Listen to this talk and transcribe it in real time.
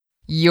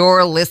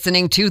You're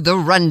listening to The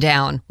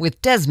Rundown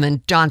with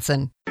Desmond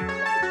Johnson.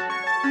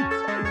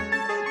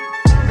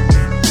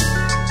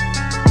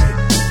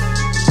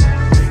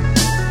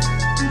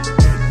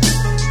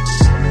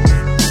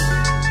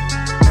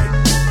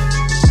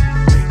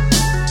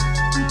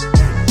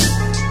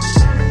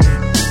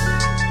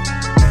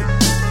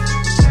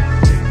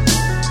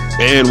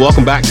 And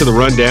welcome back to The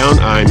Rundown.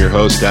 I'm your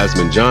host,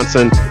 Desmond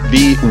Johnson.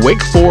 The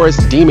Wake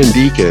Forest Demon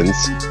Deacons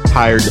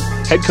hired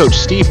head coach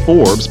Steve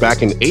Forbes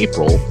back in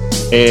April,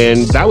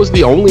 and that was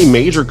the only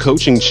major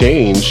coaching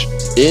change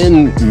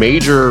in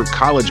major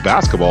college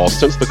basketball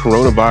since the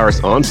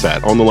coronavirus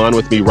onset. On the line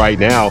with me right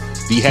now,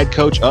 the head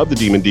coach of the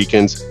Demon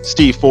Deacons,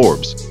 Steve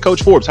Forbes.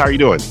 Coach Forbes, how are you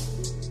doing?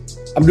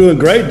 I'm doing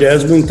great,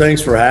 Desmond.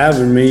 Thanks for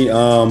having me.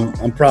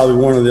 I'm probably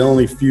one of the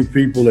only few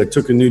people that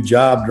took a new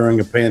job during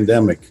a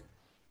pandemic.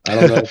 I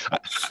don't know if I'm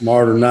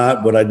smart or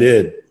not, but I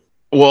did.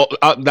 Well,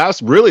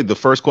 that's really the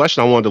first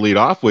question I wanted to lead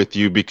off with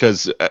you,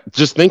 because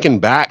just thinking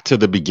back to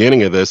the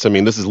beginning of this, I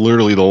mean, this is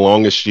literally the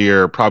longest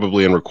year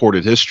probably in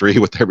recorded history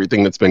with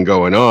everything that's been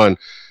going on.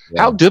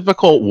 Yeah. How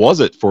difficult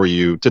was it for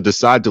you to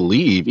decide to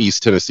leave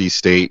East Tennessee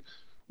State,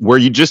 where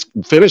you just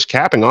finished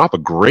capping off a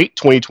great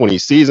 2020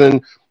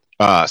 season,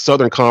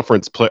 Southern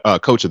Conference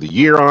Coach of the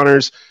Year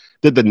honors?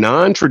 Did the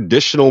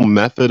non-traditional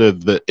method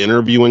of the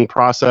interviewing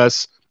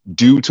process,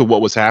 due to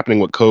what was happening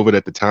with COVID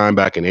at the time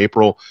back in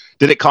April,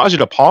 did it cause you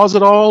to pause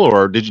at all,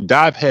 or did you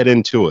dive head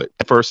into it,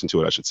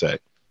 I should say? I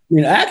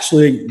mean,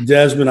 actually,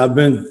 Desmond, I've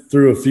been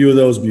through a few of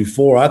those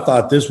before. I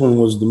thought this one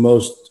was the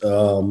most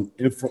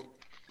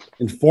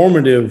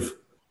informative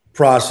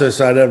process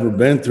I'd ever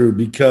been through,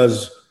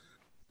 because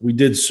we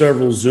did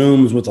several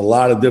Zooms with a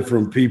lot of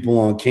different people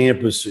on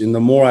campus. And the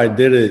more I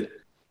did it,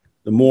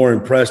 the more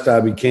impressed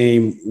I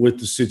became with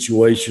the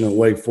situation at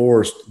Wake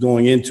Forest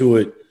going into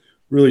it,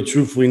 really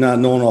truthfully not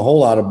knowing a whole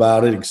lot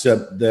about it,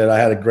 except that I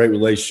had a great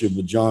relationship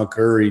with John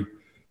Curry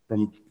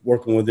from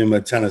working with him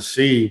at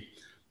Tennessee.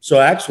 So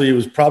actually it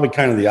was probably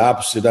kind of the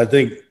opposite. I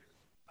think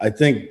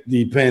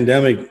the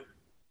pandemic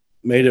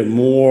made it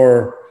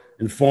more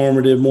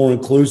informative, more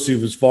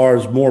inclusive, as far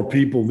as more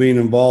people being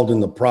involved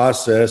in the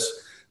process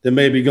than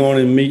maybe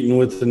going and meeting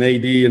with an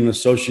AD and an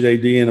associate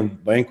AD in a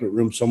banquet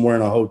room somewhere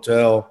in a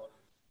hotel,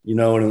 in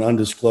an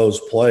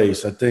undisclosed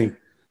place. I think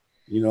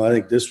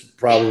this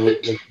probably was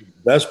the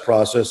best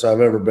process I've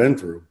ever been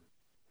through.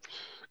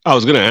 I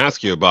was going to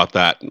ask you about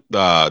that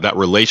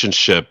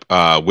relationship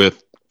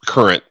with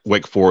current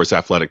Wake Forest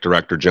athletic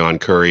director John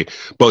Curry.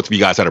 Both of you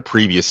guys had a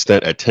previous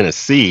stint at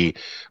Tennessee,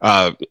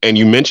 and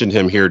you mentioned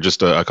him here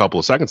just a couple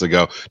of seconds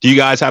ago. Do you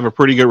guys have a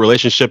pretty good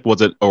relationship?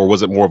 Was it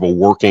more of a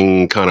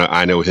working kind of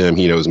I know him,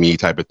 he knows me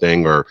type of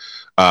thing, or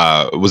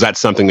was that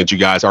something that you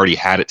guys already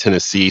had at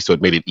Tennessee, so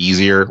it made it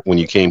easier when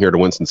you came here to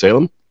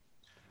Winston-Salem?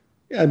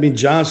 Yeah, I mean,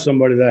 John's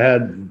somebody that I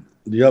had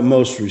the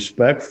utmost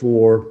respect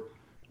for,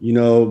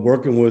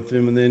 working with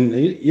him. And then,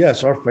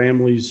 yes, our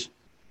families,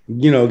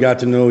 got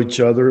to know each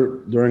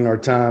other during our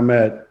time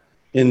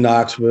in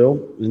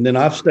Knoxville. And then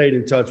I've stayed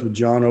in touch with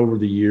John over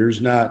the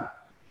years, not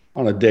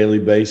on a daily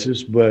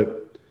basis,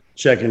 but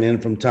checking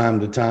in from time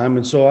to time.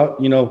 And so,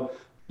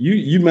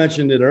 you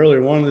mentioned it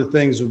earlier. One of the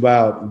things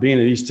about being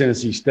at East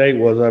Tennessee State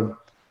was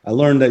I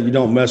learned that you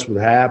don't mess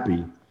with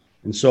happy.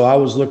 And so I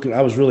was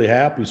really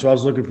happy. So I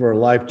was looking for a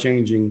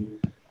life-changing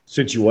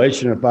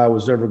situation if I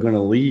was ever going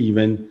to leave.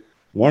 And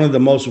one of the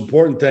most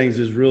important things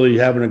is really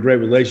having a great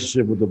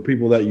relationship with the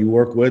people that you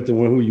work with and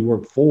who you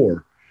work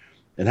for.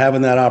 And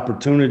having that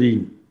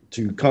opportunity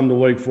to come to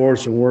Wake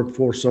Forest and work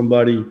for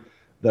somebody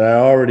that I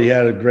already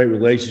had a great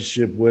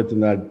relationship with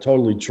and that I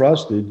totally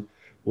trusted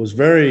was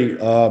very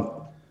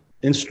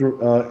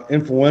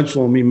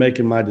influential in me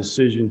making my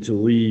decision to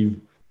leave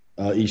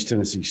East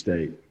Tennessee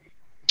State.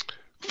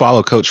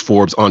 Follow Coach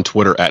Forbes on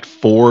Twitter at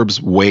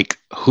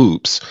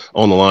ForbesWakeHoops.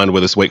 On the line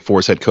with us, Wake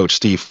Forest head coach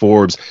Steve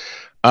Forbes.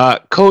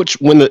 Coach,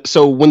 when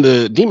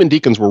the Demon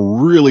Deacons were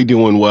really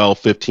doing well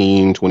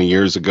 15, 20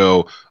 years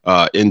ago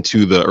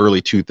into the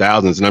early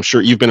 2000s, and I'm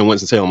sure you've been in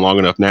Winston-Salem long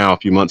enough now, a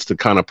few months, to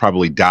kind of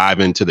probably dive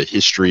into the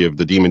history of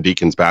the Demon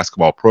Deacons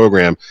basketball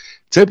program.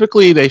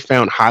 Typically, they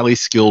found highly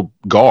skilled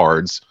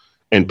guards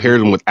and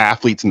paired them with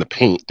athletes in the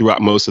paint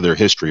throughout most of their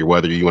history,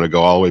 whether you want to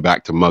go all the way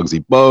back to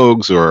Muggsy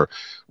Bogues or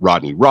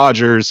Rodney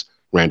Rogers,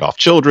 Randolph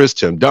Childress,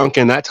 Tim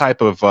Duncan, that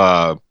type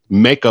of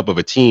makeup of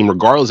a team,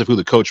 regardless of who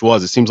the coach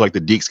was. It seems like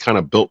the Deacs kind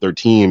of built their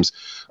teams,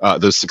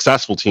 those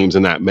successful teams,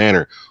 in that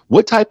manner.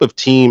 What type of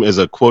team is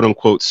a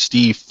quote-unquote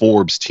Steve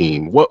Forbes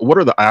team? What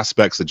are the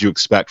aspects that you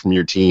expect from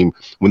your team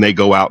when they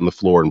go out on the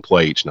floor and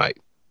play each night?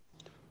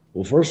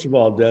 Well, first of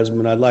all,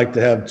 Desmond, I'd like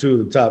to have two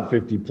of the top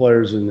 50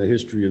 players in the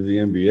history of the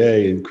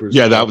NBA. And Chris,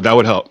 yeah, that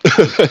would help.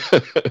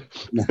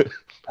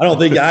 I don't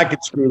think I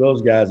could screw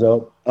those guys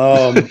up.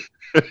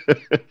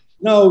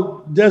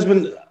 No,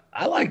 Desmond,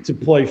 I like to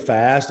play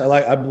fast.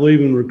 I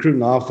believe in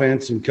recruiting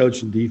offense and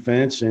coaching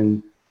defense.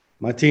 And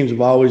my teams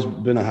have always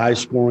been a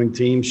high-scoring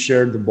team,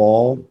 shared the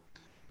ball,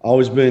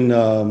 always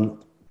been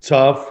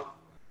tough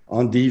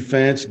on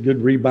defense,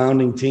 good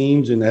rebounding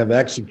teams, and have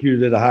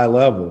executed at a high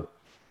level.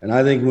 And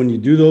I think when you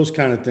do those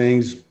kind of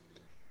things,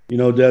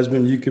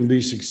 Desmond, you can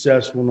be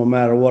successful no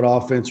matter what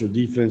offense or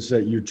defense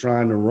that you're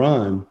trying to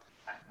run.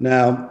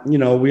 Now,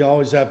 we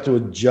always have to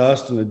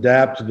adjust and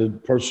adapt to the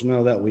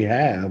personnel that we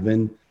have.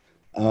 And,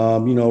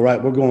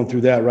 we're going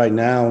through that right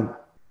now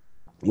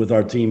with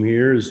our team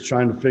here, is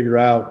trying to figure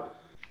out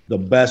the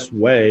best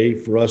way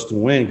for us to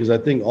win. Because I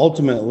think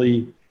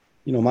ultimately,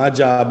 my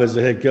job as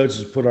a head coach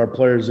is to put our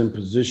players in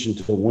position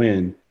to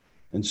win.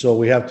 And so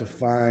we have to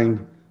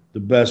find the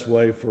best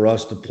way for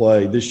us to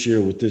play this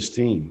year with this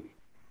team.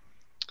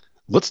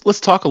 Let's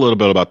talk a little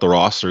bit about the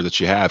roster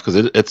that you have, because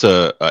it's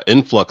a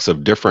influx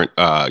of different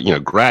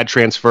grad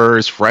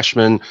transfers,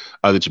 freshmen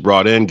that you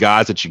brought in,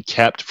 guys that you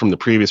kept from the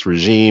previous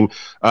regime.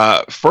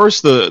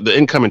 First, the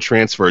incoming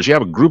transfers. You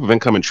have a group of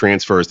incoming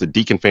transfers that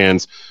Deacon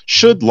fans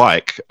should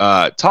like.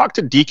 Talk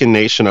to Deacon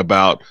Nation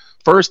about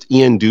first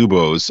Ian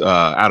Dubose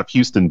out of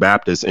Houston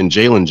Baptist and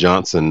Jalen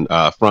Johnson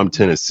from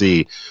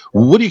Tennessee.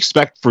 What do you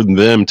expect for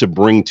them to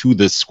bring to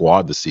this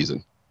squad this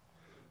season?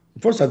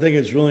 First, I think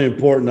it's really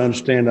important to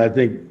understand, I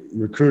think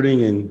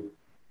recruiting and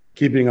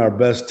keeping our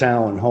best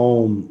talent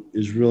home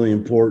is really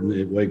important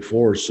at Wake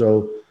Forest.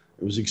 So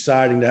it was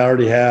exciting to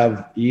already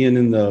have Ian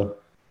in the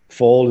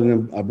fold, and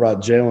then I brought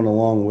Jalen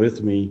along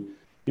with me.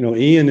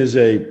 Ian is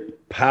a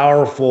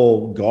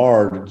powerful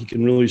guard. He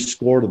can really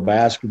score the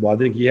basketball. I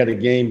think he had a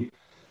game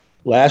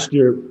last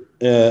year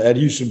at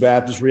Houston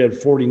Baptist where he had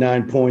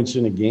 49 points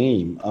in a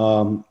game.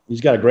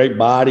 He's got a great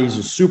body. He's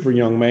a super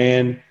young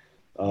man.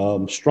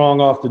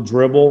 Strong off the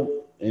dribble.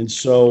 And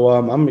so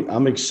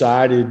I'm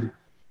excited,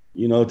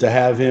 to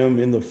have him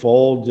in the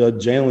fold.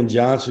 Jalen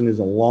Johnson is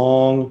a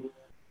long,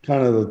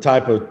 kind of the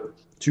type of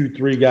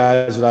 2-3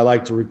 guys that I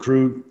like to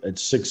recruit at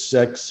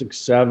 6'6",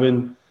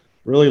 6'7",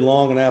 really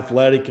long and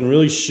athletic, and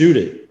really shoot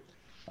it.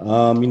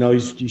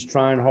 He's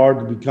trying hard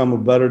to become a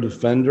better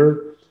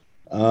defender,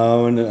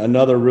 and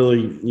another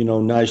really,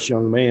 nice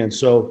young man.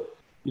 So,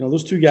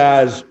 those two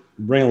guys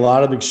bring a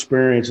lot of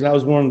experience. And that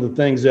was one of the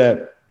things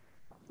that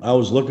I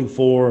was looking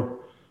for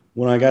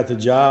when I got the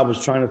job,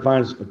 was trying to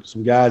find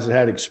some guys that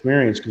had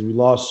experience, because we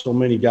lost so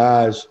many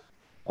guys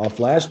off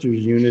last year's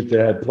unit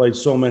that had played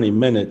so many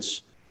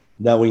minutes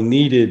that we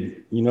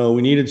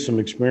needed some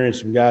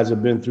experience, some guys that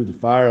have been through the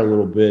fire a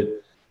little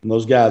bit, and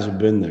those guys have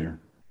been there.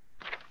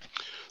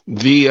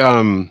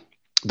 The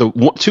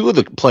two of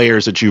the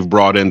players that you've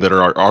brought in that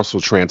are also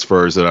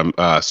transfers that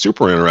I'm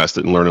super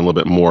interested in learning a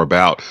little bit more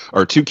about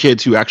are two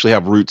kids who actually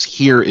have roots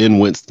here in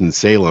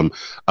Winston-Salem.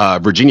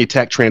 Virginia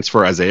Tech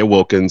transfer Isaiah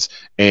Wilkins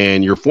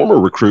and your former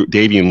recruit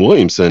Davian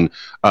Williamson.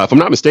 If I'm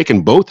not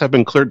mistaken, both have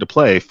been cleared to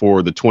play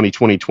for the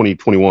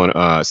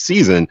 2020-2021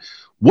 season.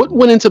 What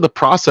went into the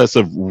process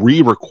of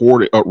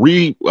recruiting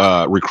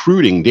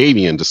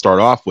Davian to start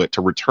off with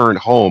to return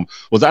home?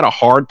 Was that a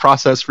hard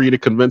process for you to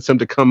convince him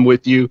to come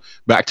with you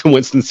back to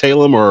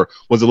Winston-Salem, or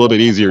was it a little bit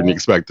easier than you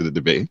expected it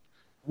to be?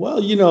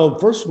 Well,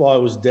 first of all,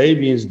 it was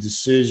Davian's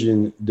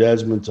decision,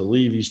 Desmond, to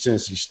leave East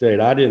Tennessee State.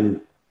 I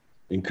didn't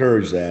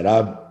encourage that.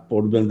 I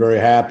would have been very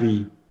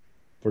happy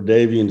for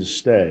Davian to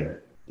stay.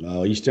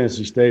 East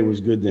Tennessee State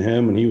was good to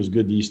him, and he was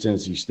good to East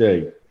Tennessee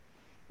State.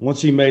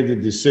 Once he made the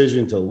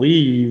decision to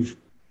leave,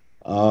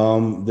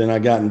 then I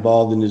got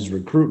involved in his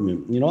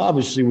recruitment.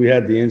 Obviously we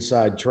had the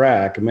inside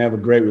track, and we have a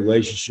great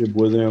relationship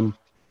with him,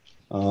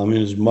 and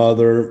his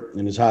mother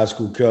and his high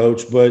school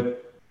coach.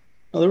 But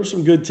there were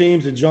some good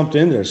teams that jumped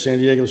in there. San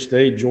Diego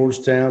State,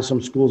 Georgetown,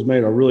 some schools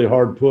made a really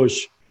hard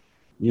push,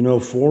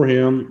 for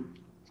him.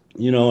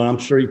 And I'm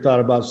sure he thought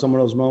about some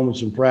of those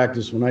moments in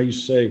practice when I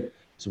used to say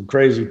some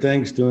crazy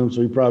things to him.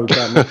 So he probably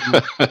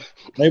thought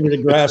maybe the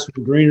grass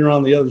was greener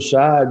on the other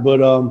side.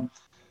 But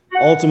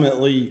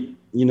ultimately,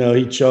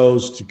 he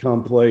chose to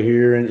come play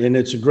here, and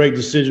it's a great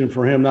decision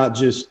for him, not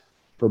just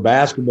for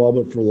basketball,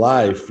 but for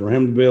life, for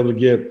him to be able to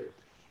get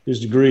his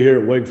degree here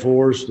at Wake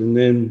Forest and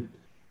then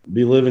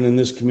be living in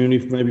this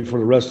community maybe for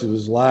the rest of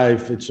his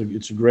life. It's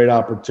a great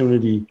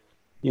opportunity,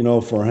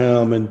 for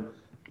him. And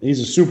he's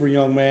a super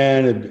young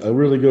man, a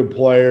really good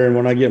player. And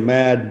when I get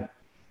mad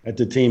at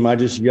the team, I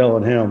just yell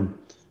at him,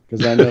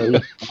 because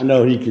I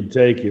know he could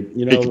take it.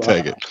 He can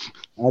take it.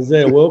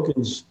 Isaiah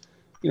Wilkins,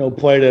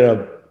 played at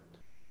a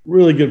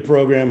really good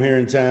program here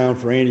in town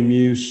for Andy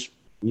Muse,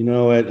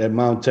 at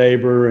Mount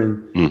Tabor,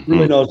 and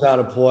really knows how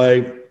to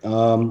play.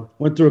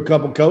 Went through a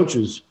couple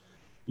coaches,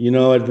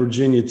 at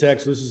Virginia Tech.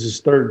 So this is his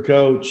third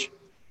coach.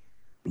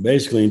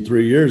 Basically in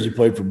 3 years, he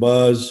played for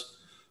Buzz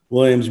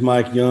Williams,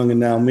 Mike Young, and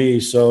now me.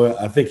 So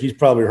I think he's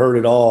probably heard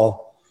it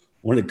all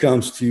when it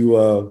comes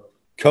to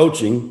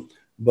coaching.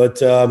 But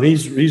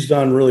he's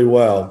done really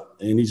well,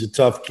 and he's a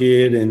tough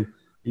kid, and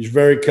he's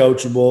very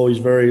coachable. He's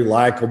very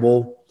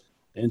likable.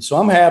 And so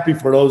I'm happy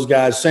for those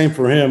guys. Same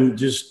for him,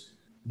 just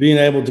being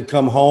able to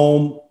come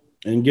home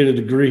and get a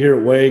degree here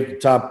at Wake,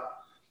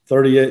 top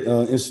 38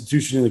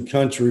 institution in the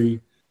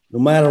country. No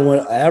matter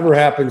whatever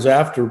happens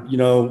after,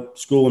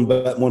 school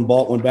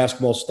when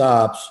basketball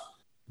stops,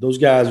 those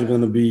guys are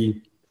going to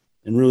be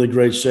in really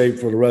great shape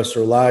for the rest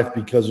of their life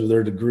because of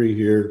their degree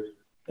here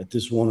at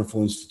this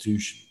wonderful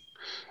institution.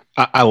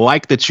 I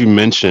like that you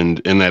mentioned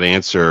in that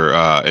answer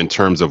in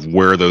terms of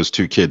where those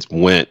two kids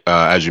went.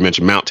 As you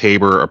mentioned, Mount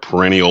Tabor, a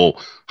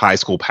perennial high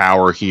school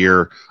power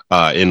here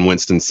in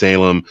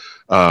Winston-Salem.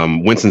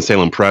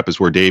 Winston-Salem Prep is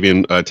where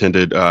Davian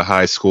attended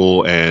high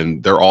school,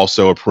 and they're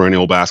also a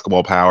perennial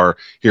basketball power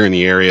here in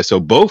the area. So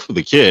both of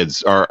the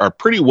kids are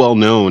pretty well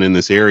known in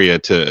this area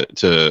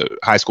to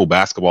high school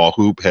basketball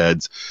hoop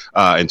heads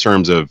in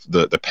terms of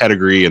the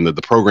pedigree and the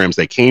programs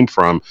they came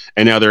from.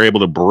 And now they're able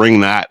to bring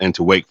that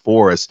into Wake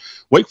Forest.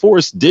 Wake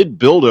Forest did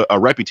build a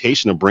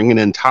reputation of bringing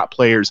in top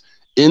players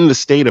in the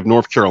state of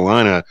North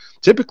Carolina,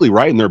 typically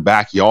right in their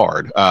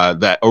backyard,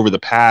 that over the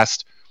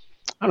past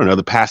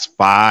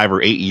 5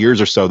 or 8 years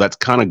or so, that's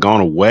kind of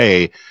gone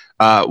away.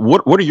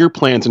 What are your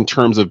plans in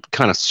terms of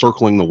kind of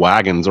circling the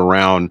wagons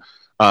around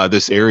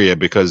this area?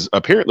 Because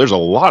apparently there's a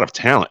lot of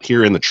talent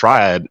here in the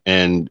Triad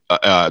and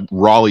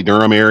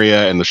Raleigh-Durham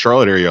area and the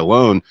Charlotte area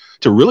alone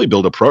to really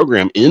build a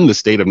program in the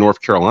state of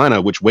North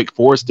Carolina, which Wake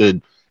Forest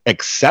did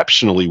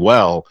exceptionally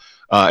well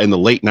in the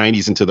late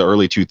 90s into the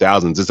early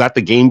 2000s. Is that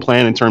the game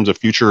plan in terms of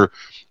future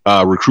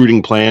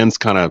recruiting plans,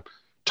 kind of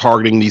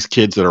targeting these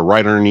kids that are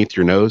right underneath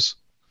your nose?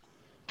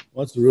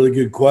 Well, that's a really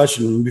good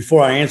question.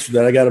 Before I answer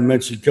that, I got to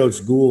mention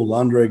Coach Gould,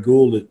 Andre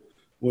Gould at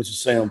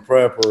Winston-Salem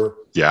Prep.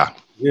 Yeah.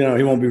 He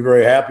won't be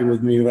very happy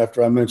with me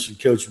after I mention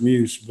Coach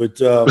Muse. But,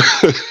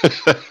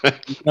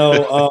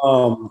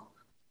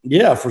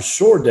 yeah, for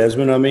sure,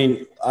 Desmond. I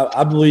mean,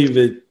 I believe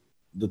that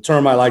the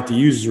term I like to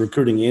use is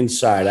recruiting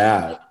inside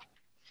out.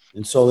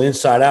 And so the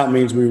inside out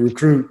means we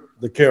recruit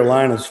the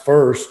Carolinas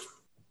first,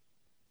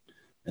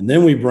 and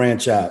then we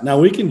branch out. Now,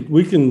 we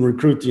can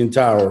recruit the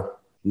entire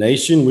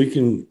nation. We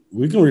can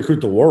recruit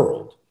the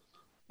world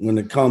when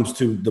it comes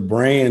to the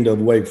brand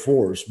of Wake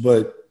Forest,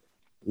 but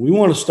we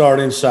want to start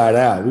inside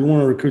out. We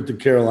want to recruit the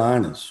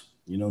Carolinas,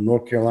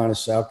 North Carolina,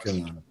 South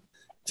Carolina.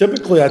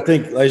 Typically, I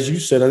think, as you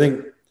said, I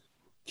think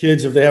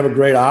kids, if they have a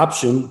great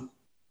option,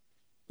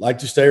 like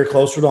to stay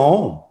closer to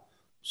home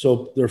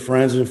so their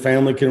friends and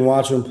family can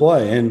watch them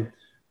play. And,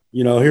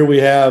 here we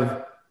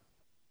have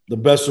the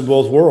best of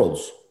both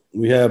worlds.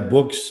 We have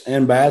books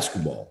and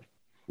basketball.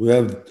 We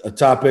have a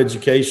top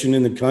education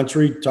in the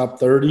country, top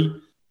 30,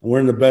 and we're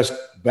in the best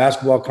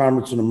basketball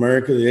conference in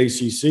America, the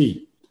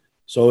ACC.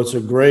 So it's a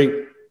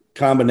great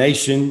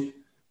combination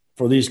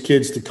for these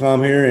kids to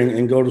come here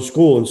and go to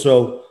school. And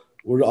so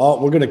we're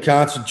going to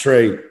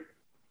concentrate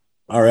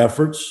our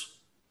efforts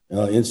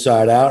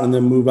inside out and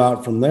then move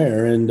out from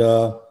there. And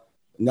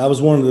that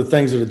was one of the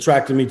things that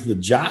attracted me to the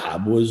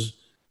job, was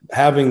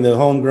having the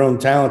homegrown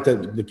talent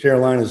that the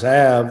Carolinas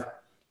have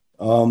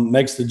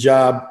makes the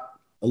job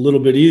a little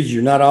bit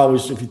easier. Not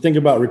always, if you think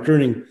about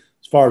recruiting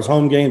as far as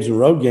home games and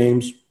road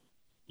games,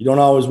 you don't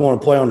always want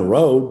to play on the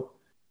road.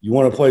 You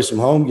want to play some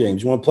home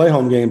games. You want to play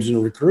home games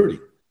in recruiting.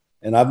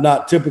 And I've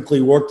not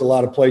typically worked a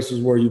lot of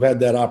places where you've had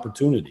that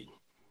opportunity.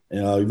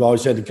 You've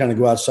always had to kind of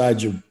go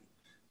outside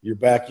your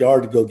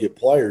backyard to go get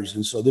players.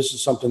 And so this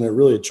is something that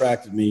really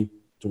attracted me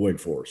to Wake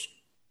Forest.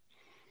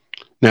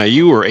 Now,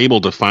 you were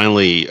able to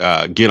finally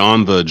get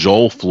on the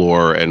Joel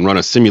floor and run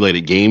a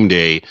simulated game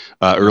day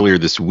earlier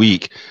this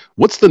week.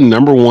 What's the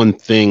number one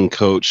thing,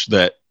 Coach,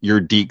 that your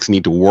Deeks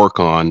need to work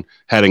on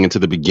heading into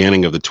the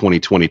beginning of the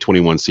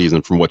 2020-21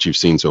 season from what you've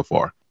seen so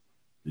far?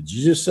 Did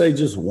you just say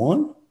just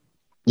one?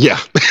 Yeah.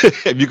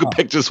 If you could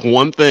pick just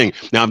one thing.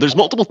 Now, if there's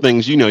multiple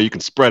things, you can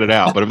spread it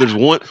out. But if there's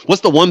one,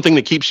 what's the one thing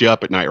that keeps you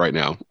up at night right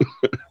now?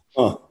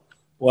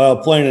 Well,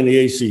 playing in the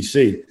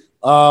ACC.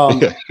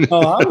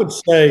 I would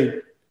say,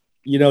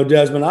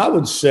 Desmond, I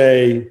would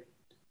say a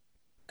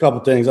couple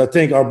things. I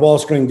think our ball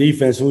screen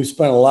defense, and we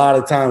spent a lot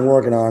of time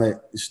working on it,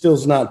 it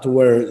still's not to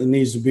where it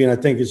needs to be. And I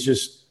think it's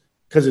just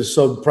because it's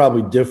so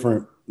probably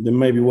different than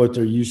maybe what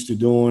they're used to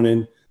doing.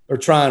 And they're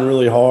trying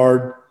really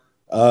hard.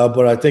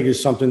 But I think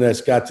it's something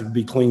that's got to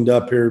be cleaned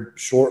up here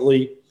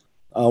shortly.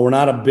 We're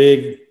not a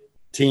big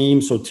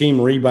team, so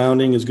team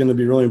rebounding is going to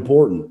be really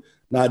important,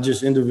 not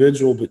just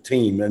individual, but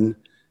team. And,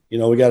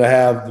 we got to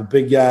have the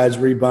big guys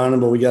rebounding,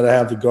 but we got to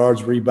have the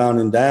guards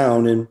rebounding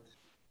down. And,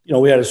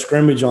 we had a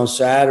scrimmage on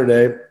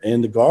Saturday,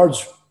 and the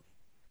guards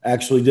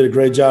actually did a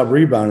great job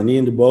rebounding.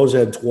 Ian DuBose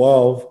had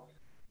 12,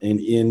 and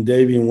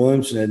Davian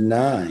Williamson had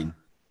 9.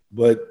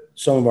 But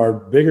some of our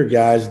bigger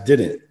guys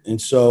didn't.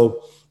 And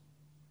so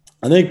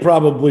I think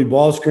probably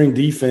ball screen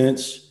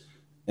defense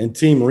and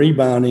team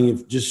rebounding,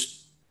 if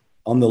just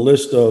on the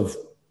list of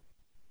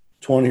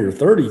 20 or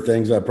 30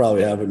 things I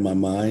probably have in my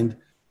mind,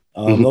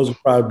 those will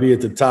probably be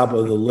at the top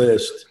of the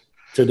list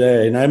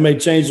today. And I may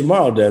change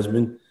tomorrow,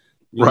 Desmond.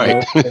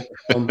 Right.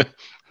 And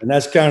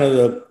that's kind of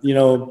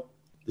the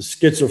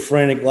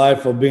schizophrenic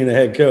life of being a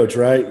head coach,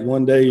 right?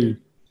 One day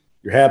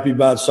you're happy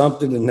about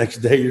something, the next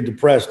day you're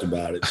depressed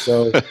about it.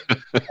 So,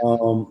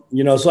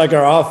 it's like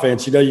our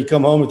offense. You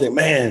come home and think,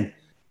 man,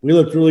 we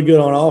looked really good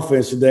on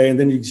offense today. And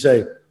then you can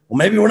say, well,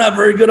 maybe we're not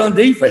very good on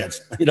defense.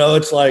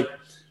 It's like,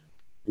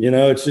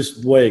 it's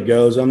just the way it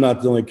goes. I'm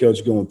not the only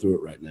coach going through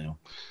it right now.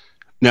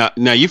 Now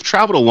you've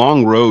traveled a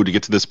long road to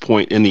get to this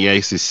point in the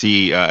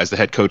ACC as the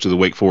head coach of the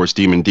Wake Forest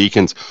Demon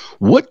Deacons.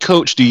 What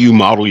coach do you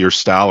model your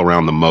style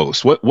around the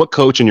most? What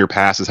coach in your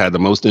past has had the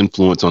most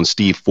influence on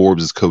Steve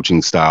Forbes'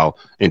 coaching style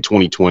in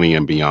 2020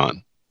 and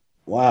beyond?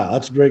 Wow,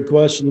 that's a great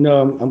question. You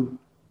know,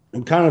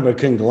 I'm kind of a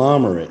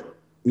conglomerate.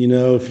 You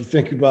know, if you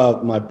think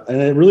about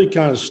and it really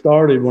kind of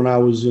started when I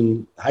was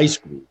in high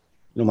school. You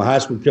know, my high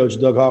school coach,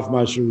 Doug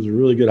Hoffmeister, was a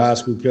really good high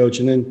school coach.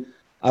 And then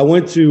I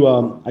went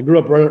to, I grew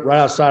up right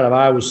outside of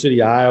Iowa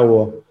City,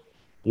 Iowa,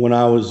 when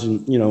I was,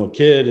 a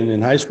kid and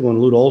in high school,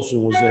 and Lute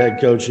Olson was the head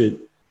coach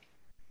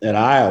at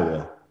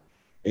Iowa.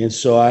 And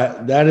so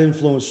that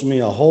influenced me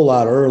a whole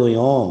lot early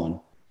on.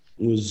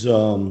 It was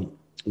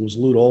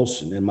Lute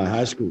Olson and my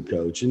high school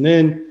coach. And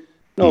then,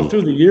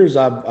 through the years,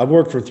 I've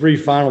worked for 3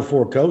 Final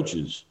Four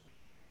coaches.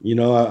 You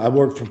know, I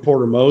worked for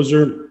Porter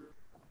Moser,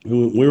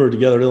 who we were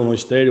together at Illinois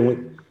State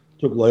and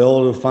took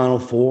Loyola to the Final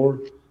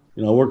Four.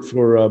 You know, I worked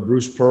for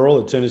Bruce Pearl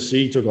at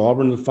Tennessee, took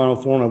Auburn to the Final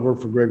Four, and I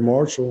worked for Greg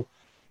Marshall,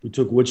 who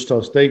took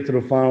Wichita State to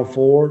the Final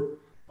Four.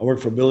 I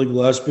worked for Billy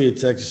Gillespie at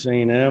Texas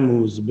A&M,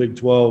 who was the Big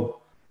 12,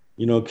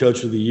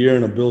 Coach of the Year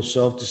and a Bill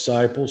Self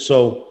disciple.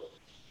 So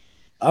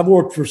I've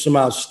worked for some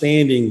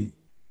outstanding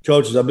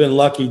coaches. I've been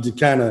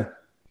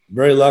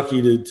very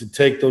lucky to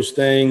take those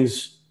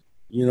things,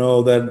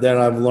 that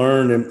I've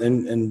learned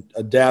and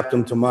adapt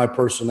them to my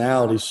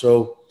personality.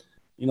 So,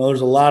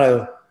 there's a lot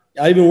of –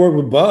 I even work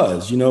with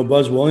Buzz.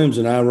 Buzz Williams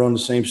and I run the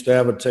same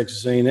staff at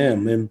Texas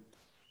A&M.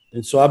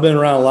 And so I've been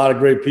around a lot of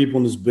great people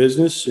in this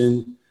business,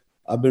 and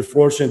I've been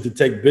fortunate to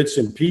take bits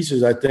and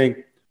pieces, I think,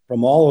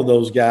 from all of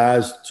those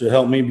guys to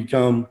help me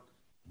to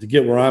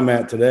get where I'm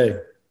at today.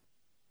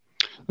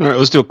 All right,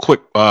 let's do a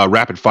quick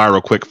rapid fire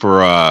real quick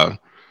for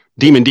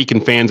Demon Deacon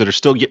fans that are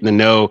still getting to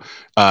know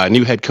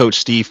new head coach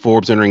Steve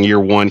Forbes entering year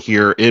 1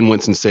 here in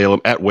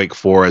Winston-Salem at Wake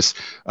Forest,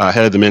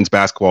 head of the men's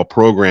basketball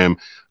program.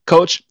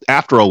 Coach,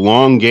 after a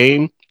long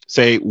game, let's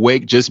say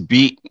Wake just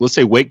beat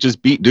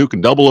Duke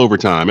in double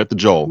overtime at the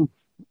Joel.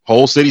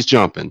 Whole city's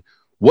jumping.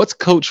 What's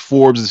Coach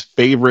Forbes'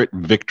 favorite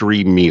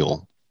victory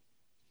meal?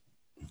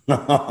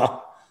 Does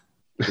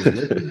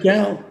it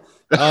count?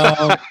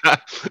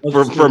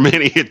 For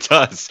many, it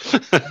does.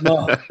 I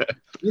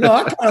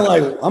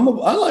kind of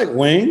I like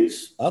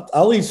wings.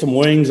 I'll eat some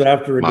wings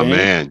after a game. My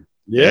man.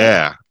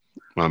 Yeah.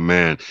 My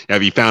man.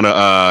 Have you found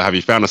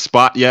a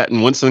spot yet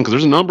in Winston? Because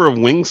there's a number of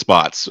wing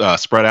spots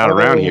spread out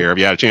around here. Have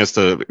you had a chance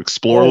to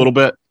explore a little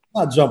bit?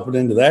 I'm not jumping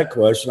into that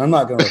question. I'm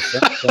not going to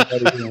offend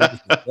somebody. No.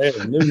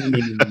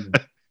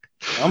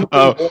 I'm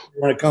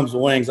when it comes to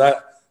wings. I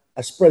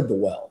spread the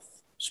wealth.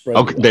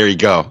 There you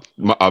go.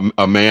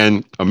 A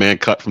man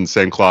cut from the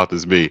same cloth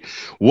as me.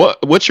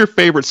 What's your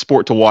favorite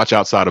sport to watch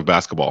outside of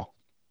basketball?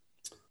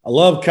 I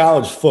love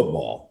college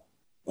football.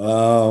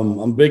 I'm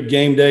a big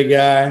game day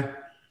guy.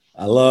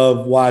 I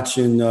love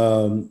watching.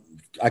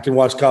 I can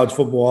watch college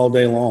football all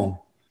day long.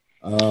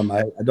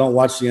 I don't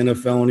watch the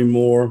NFL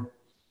anymore.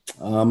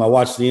 I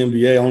watch the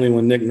NBA only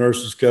when Nick Nurse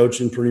is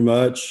coaching, pretty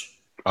much.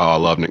 Oh, I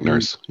love Nick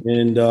Nurse.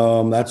 And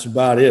that's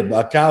about it.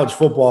 But college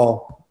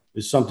football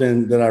is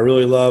something that I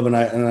really love, and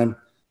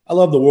I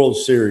love the World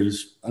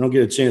Series. I don't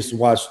get a chance to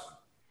watch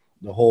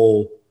the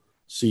whole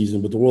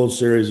season, but the World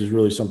Series is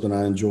really something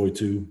I enjoy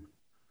too.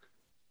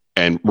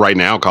 And right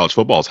now, college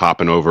football is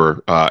hopping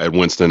over at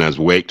Winston as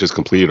Wake just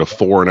completed a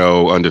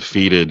 4-0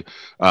 undefeated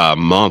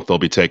month. They'll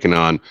be taking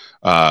on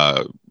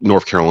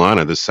North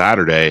Carolina this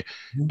Saturday.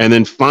 And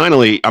then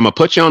finally, I'm gonna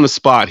put you on the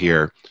spot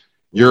here.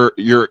 You're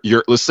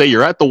let's say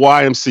you're at the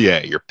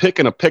YMCA. You're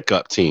picking a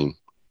pickup team.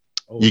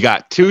 You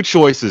got 2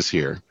 choices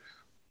here.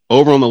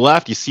 Over on the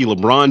left, you see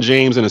LeBron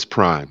James in his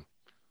prime.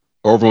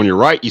 Over on your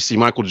right, you see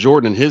Michael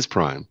Jordan in his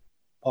prime.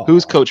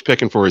 Who's coach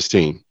picking for his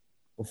team?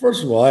 Well,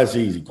 first of all, that's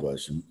an easy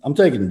question. I'm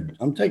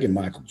taking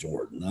Michael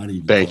Jordan. Not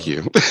even. Thank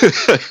you.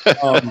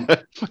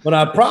 But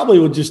I probably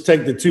would just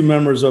take the 2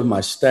 members of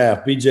my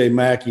staff, B.J.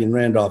 Mackey and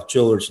Randolph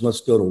Childress, and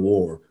let's go to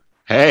war.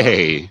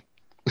 Hey.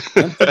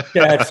 Them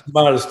cats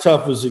about as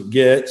tough as it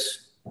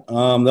gets.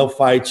 They'll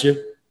fight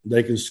you.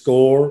 They can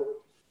score.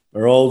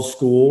 They're old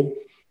school,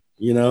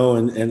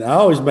 and I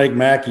always make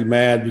Mackey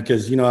mad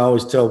because, I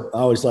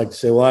always like to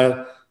say, well,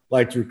 I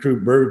like to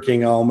recruit Burger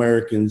King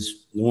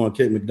All-Americans who want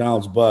to kick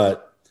McDonald's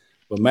butt.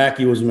 But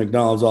Mackey was a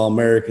McDonald's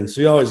All-American,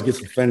 so he always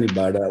gets offended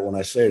by that when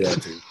I say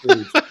that to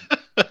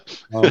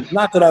him.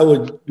 Not that I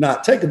would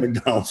not take a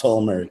McDonald's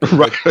All-American.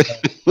 Right.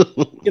 But,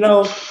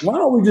 why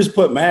don't we just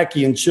put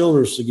Mackey and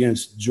Childress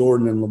against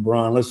Jordan and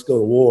LeBron? Let's go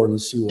to war and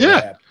let's see what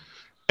happens.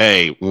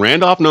 Hey,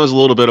 Randolph knows a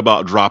little bit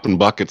about dropping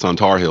buckets on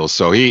Tar Heels,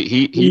 so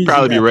he'd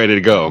probably be ready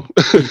to go.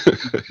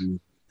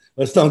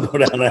 Let's don't go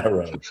down that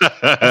road.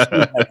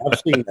 I've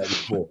seen that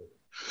before.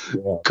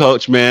 Yeah.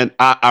 Coach, man,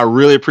 I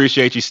really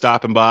appreciate you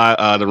stopping by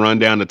the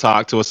rundown to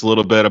talk to us a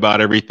little bit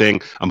about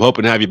everything. I'm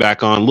hoping to have you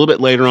back on a little bit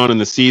later on in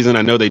the season.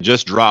 I know they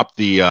just dropped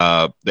the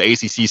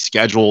ACC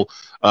schedule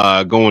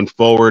going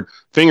forward.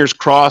 Fingers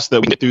crossed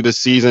that we get through this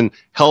season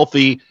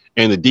healthy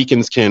and the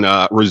Deacons can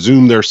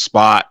resume their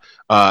spot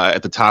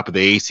at the top of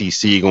the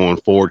ACC going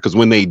forward. Because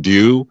when they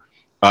do,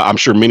 I'm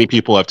sure many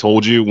people have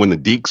told you when the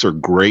Deeks are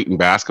great in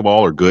basketball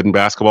or good in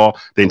basketball,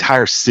 the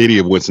entire city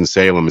of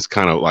Winston-Salem is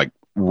kind of like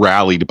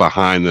rallied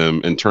behind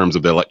them in terms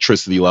of the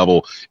electricity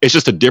level. It's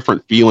just a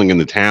different feeling in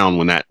the town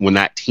when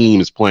that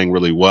team is playing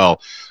really well.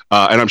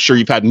 And I'm sure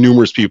you've had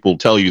numerous people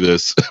tell you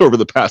this over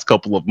the past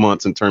couple of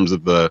months in terms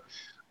of the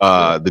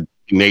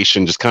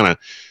nation just kind of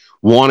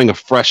wanting a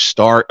fresh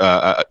start,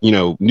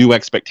 new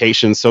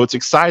expectations. So it's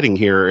exciting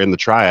here in the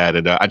Triad.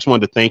 And I just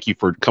wanted to thank you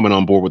for coming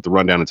on board with the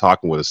Rundown and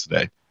talking with us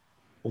today.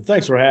 Well,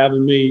 thanks for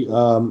having me.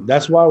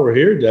 That's why we're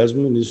here,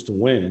 Desmond, is to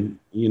win,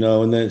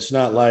 and then it's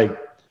not like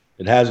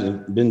it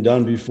hasn't been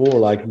done before,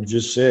 like you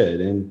just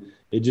said. And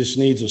it just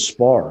needs a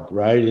spark,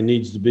 right? It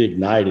needs to be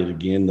ignited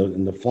again.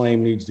 And the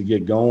flame needs to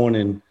get going,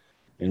 and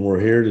we're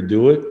here to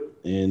do it.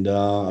 And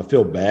I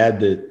feel bad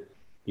that,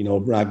 we're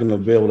not going to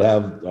be able to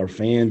have our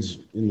fans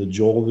in the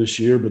Joel this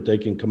year, but they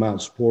can come out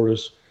and support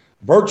us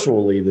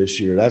virtually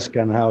this year. That's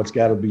kind of how it's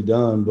got to be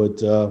done.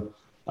 But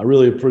I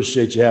really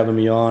appreciate you having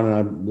me on, and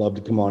I'd love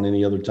to come on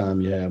any other time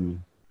you have me.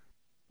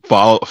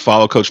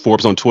 Follow Coach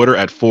Forbes on Twitter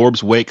at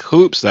Forbes Wake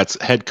Hoops. That's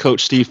head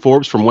coach Steve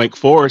Forbes from Wake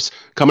Forest.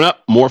 Coming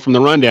up, more from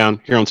the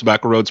Rundown here on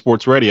Tobacco Road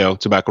Sports Radio,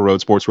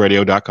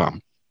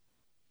 tobaccoroadsportsradio.com.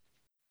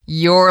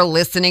 You're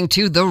listening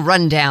to The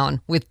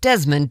Rundown with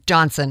Desmond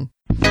Johnson.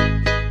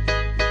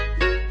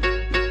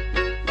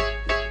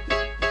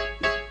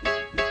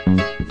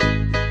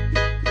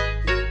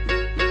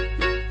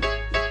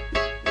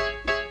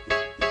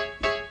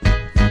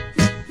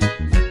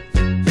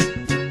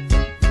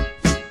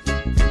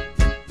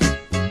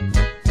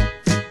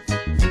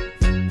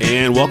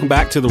 And welcome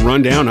back to The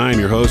Rundown. I am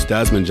your host,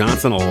 Desmond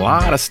Johnson. A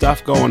lot of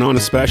stuff going on,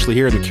 especially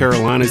here in the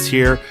Carolinas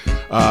here.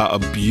 A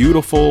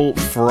beautiful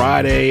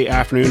Friday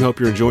afternoon. Hope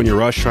you're enjoying your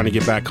rush, trying to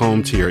get back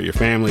home to your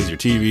families, your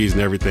TVs,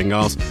 and everything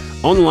else.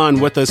 On the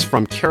line with us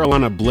from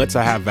Carolina Blitz,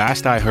 I have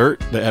Vasti Hurt,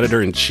 the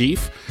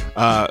editor-in-chief.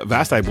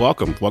 Vasti,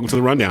 welcome. Welcome to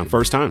The Rundown.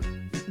 First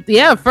time.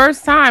 Yeah,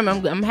 first time.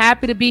 I'm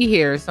happy to be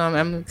here, so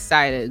I'm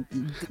excited.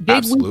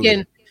 Big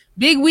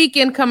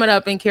weekend coming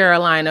up in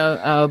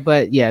Carolina,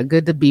 but yeah,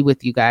 good to be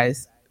with you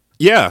guys.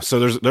 Yeah, so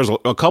there's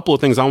a couple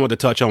of things I wanted to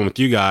touch on with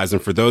you guys, and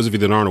for those of you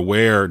that aren't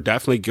aware,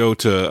 definitely go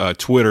to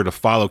Twitter to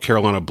follow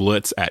Carolina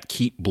Blitz at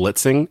Keep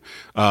Blitzing.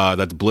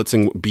 That's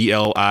Blitzing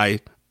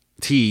BLITZIN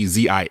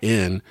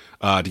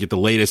to get the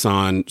latest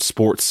on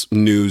sports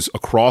news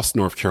across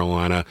North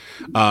Carolina.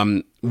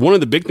 One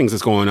of the big things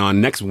that's going on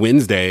next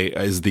Wednesday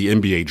is the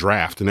NBA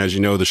draft, and as you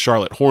know, the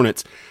Charlotte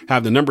Hornets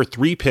have the number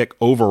 3 pick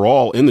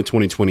overall in the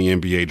 2020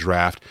 NBA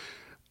draft.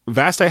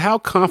 Vasti, how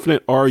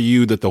confident are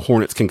you that the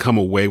Hornets can come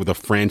away with a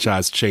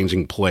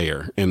franchise-changing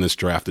player in this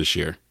draft this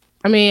year?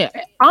 I mean,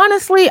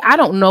 honestly, I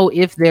don't know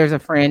if there's a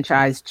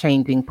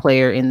franchise-changing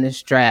player in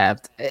this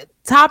draft.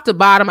 Top to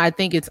bottom, I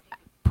think it's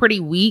pretty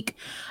weak.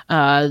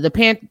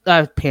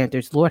 The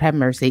Panthers, Lord have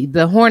mercy.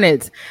 The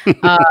Hornets,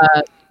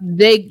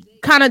 they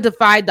kind of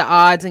defied the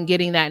odds in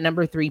getting that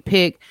number 3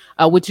 pick,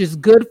 which is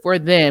good for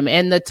them.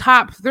 And the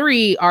top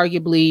 3,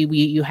 arguably,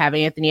 you have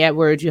Anthony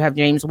Edwards, you have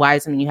James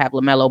Wiseman, you have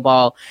LaMelo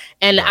Ball.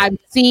 And I've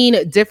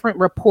seen different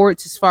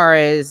reports as far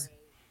as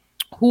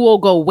who will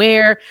go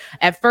where.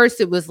 At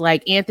first, it was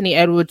like Anthony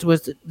Edwards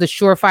was the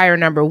surefire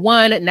number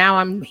 1. Now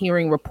I'm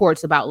hearing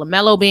reports about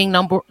LaMelo being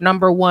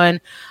number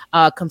 1,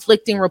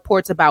 conflicting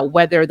reports about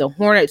whether the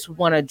Hornets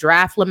want to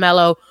draft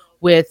LaMelo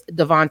with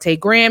Devontae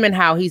Graham and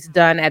how he's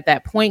done at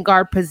that point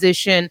guard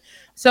position.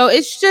 So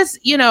it's just,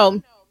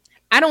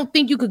 I don't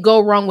think you could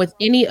go wrong with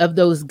any of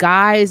those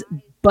guys,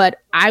 but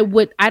I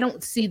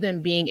don't see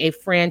them being a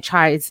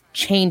franchise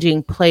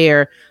changing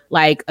player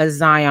like a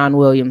Zion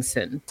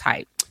Williamson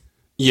type.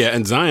 Yeah,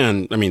 and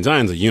Zion's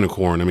a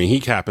unicorn. I mean, he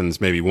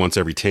happens maybe once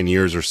every 10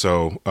 years or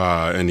so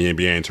in the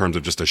NBA in terms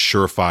of just a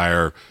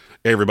surefire,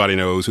 everybody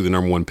knows who the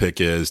number 1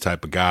 pick is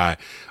type of guy.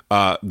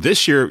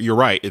 This year, you're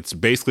right. It's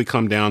basically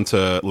come down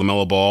to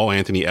LaMelo Ball,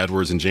 Anthony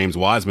Edwards, and James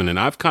Wiseman. And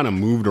I've kind of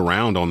moved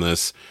around on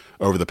this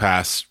over the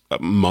past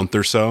month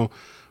or so.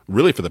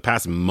 Really, for the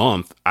past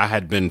month, I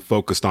had been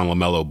focused on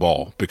LaMelo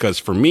Ball because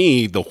for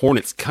me, the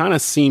Hornets kind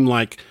of seem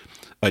like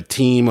a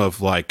team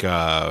of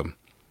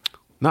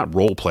not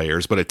role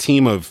players, but a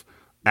team of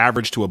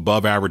average to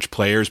above average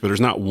players, but there's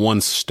not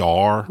one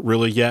star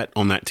really yet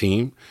on that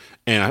team.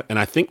 And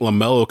I think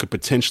LaMelo could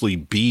potentially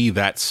be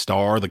that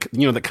star, the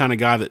kind of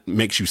guy that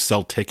makes you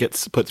sell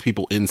tickets, puts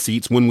people in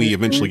seats when we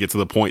eventually get to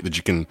the point that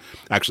you can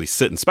actually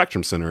sit in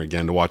Spectrum Center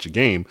again to watch a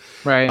game.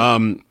 Right.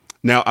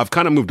 Now, I've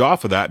kind of moved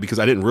off of that because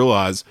I didn't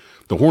realize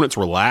the Hornets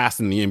were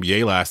last in the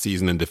NBA last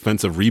season in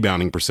defensive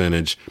rebounding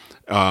percentage.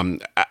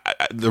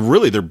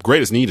 Their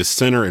greatest need is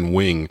center and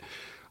wing,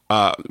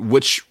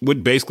 which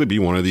would basically be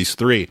one of these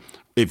 3.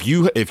 If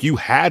you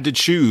had to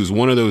choose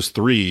one of those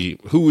 3,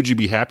 who would you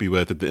be happy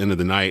with at the end of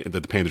the night that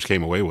the Panthers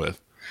came away with?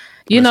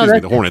 The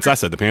Hornets. I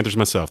said the Panthers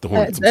myself. The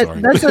Hornets.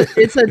 I'm sorry.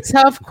 It's a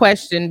tough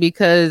question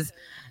because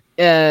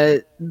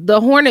the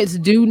Hornets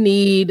do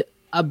need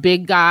a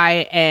big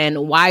guy,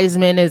 and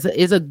Wiseman is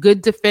a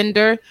good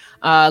defender,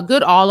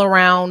 good all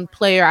around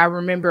player. I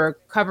remember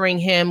covering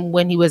him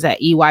when he was at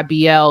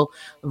EYBL.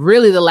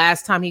 Really, the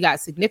last time he got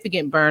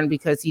significant burn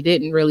because he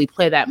didn't really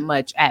play that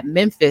much at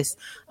Memphis,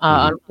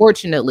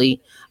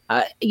 unfortunately.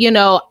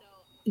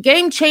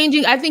 Game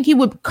changing. I think he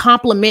would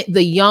complement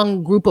the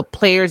young group of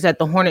players that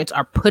the Hornets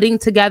are putting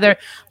together,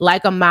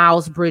 like a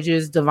Miles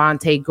Bridges,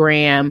 Devontae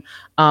Graham,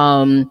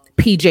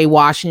 PJ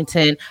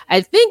Washington.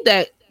 I think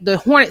that the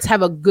Hornets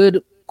have a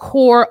good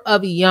core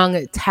of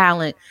young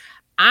talent.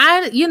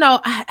 I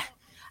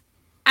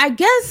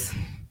guess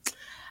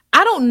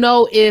I don't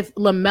know if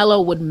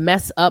LaMelo would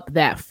mess up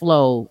that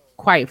flow,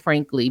 quite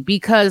frankly,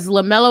 because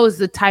LaMelo is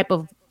the type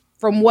of,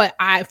 from what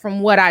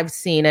I've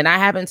seen, and I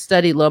haven't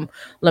studied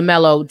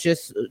LaMelo,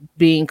 just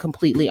being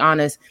completely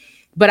honest,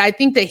 but I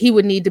think that he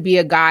would need to be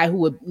a guy who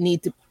would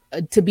need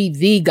to be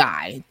the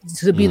guy,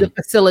 to be the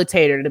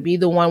facilitator, to be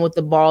the one with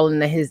the ball in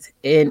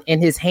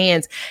his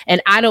hands.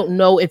 And I don't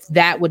know if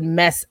that would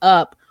mess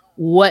up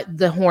what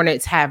the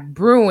Hornets have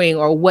brewing,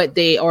 or what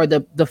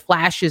the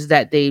flashes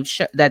that they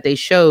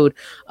showed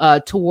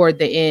toward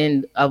the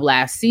end of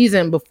last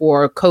season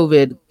before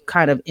COVID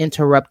kind of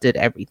interrupted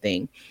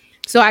everything.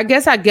 So I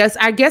guess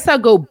I'll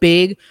go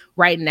big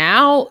right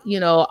now.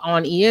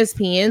 On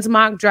ESPN's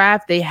mock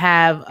draft, they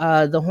have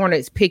the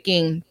Hornets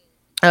picking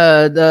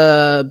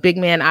the big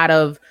man out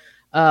of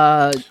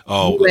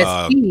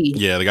USC.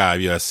 The guy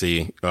of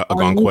USC,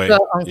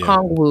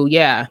 Okongwu.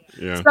 Yeah.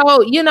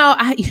 So you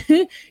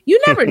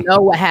never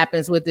know what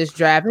happens with this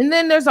draft, and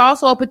then there's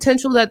also a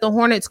potential that the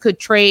Hornets could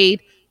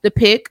trade the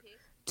pick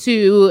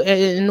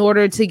in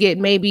order to get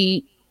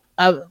maybe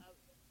a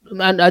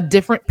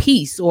different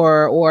piece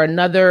or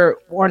another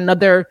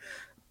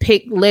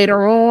pick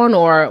later on,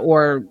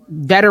 or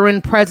veteran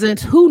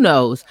presence. Who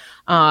knows?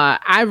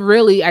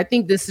 I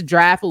think this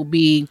draft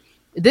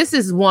this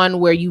is one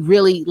where you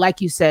really,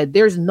 like you said,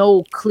 there's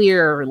no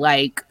clear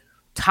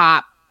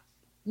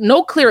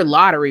no clear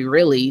lottery,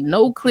 really,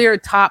 no clear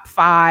top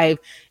 5.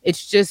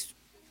 It's just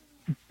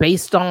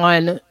based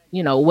on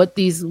what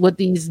these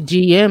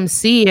GMs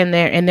see in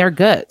their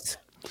guts.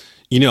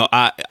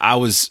 I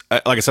was,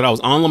 like I said, I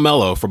was on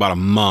LaMelo for about a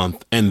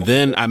month, and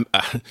then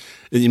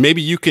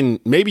maybe you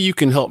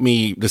can help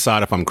me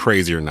decide if I'm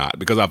crazy or not,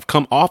 because I've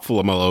come off of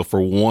LaMelo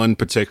for one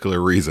particular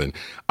reason.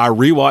 I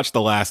rewatched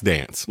The Last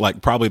Dance,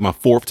 like probably my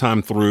 4th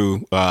time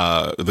through,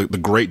 the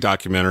great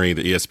documentary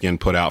that ESPN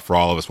put out for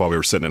all of us while we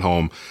were sitting at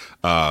home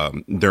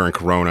during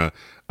Corona,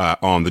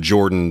 on the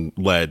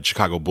Jordan-led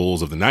Chicago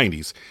Bulls of the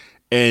 90s.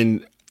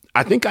 And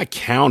I think I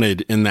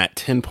counted in that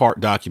 10-part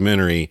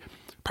documentary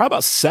probably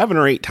about 7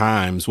 or 8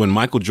 times when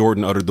Michael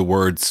Jordan uttered the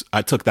words,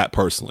 "I took that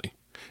personally."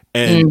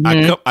 And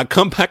I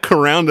come back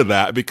around to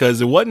that because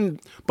it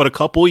wasn't but a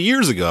couple of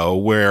years ago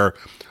where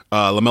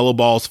LaMelo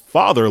Ball's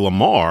father,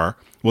 Lamar,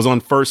 was on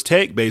First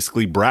Take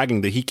basically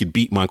bragging that he could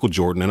beat Michael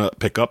Jordan in a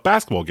pickup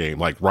basketball game,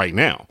 like right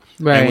now.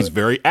 Right. And was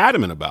very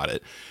adamant about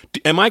it.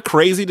 Am I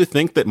crazy to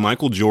think that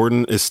Michael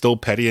Jordan is still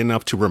petty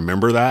enough to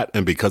remember that,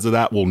 and because of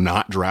that will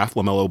not draft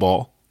LaMelo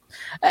Ball?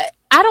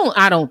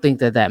 I don't think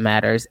that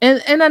matters.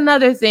 And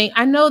another thing,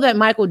 I know that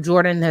Michael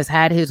Jordan has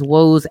had his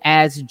woes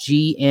as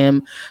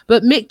GM,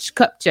 but Mitch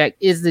Kupchak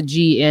is the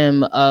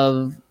GM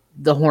of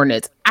the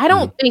Hornets. I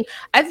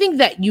think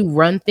that you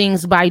run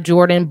things by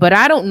Jordan, but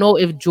I don't know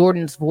if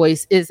Jordan's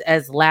voice is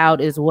as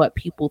loud as what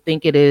people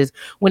think it is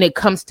when it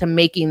comes to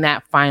making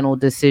that final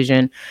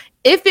decision.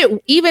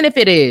 Even if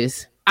it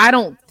is, I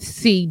don't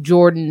see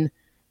Jordan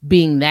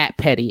being that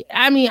petty.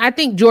 I mean, I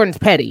think Jordan's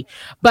petty,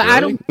 but really? I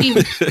don't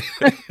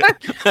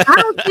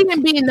see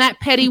him being that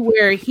petty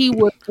where he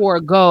would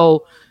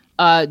forego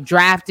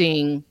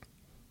drafting,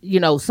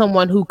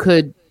 someone who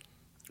could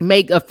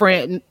make a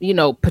friend,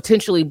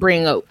 potentially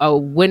bring a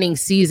winning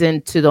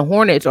season to the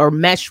Hornets, or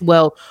mesh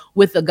well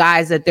with the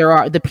guys that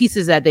the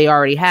pieces that they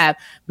already have,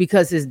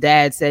 because his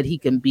dad said he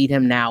can beat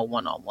him now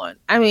one-on-one.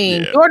 I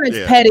mean,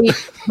 Jordan's petty,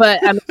 but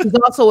he's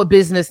also a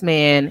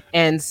businessman.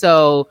 And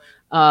so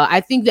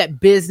I think that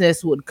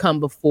business would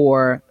come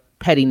before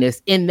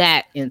pettiness in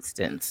that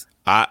instance.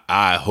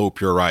 I hope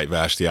you're right,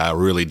 Vashti. I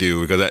really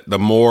do, because the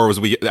more as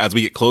we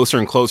get closer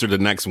and closer to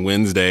next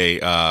Wednesday,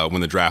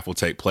 when the draft will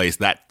take place,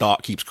 that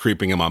thought keeps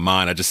creeping in my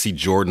mind. I just see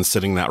Jordan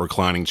sitting in that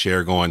reclining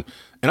chair going,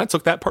 and I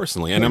took that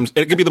personally. And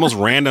it could be the most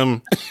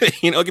random,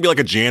 it could be like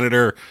a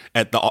janitor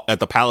at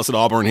the Palace at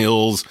Auburn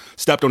Hills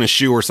stepped on his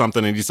shoe or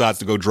something, and he decides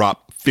to go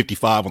drop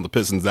 55 on the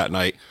Pistons that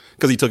night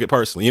because he took it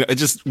personally.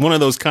 It's just one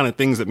of those kind of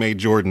things that made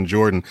Jordan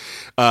Jordan.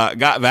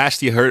 Got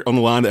Vashti Hurt on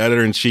the line, the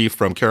editor-in-chief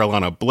from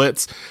Carolina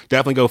Blitz.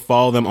 Definitely go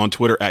follow them on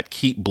Twitter at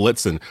Keep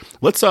Blitzing.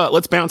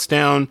 Let's bounce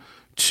down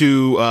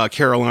to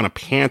Carolina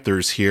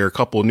Panthers here. A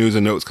couple of news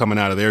and notes coming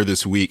out of there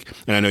this week,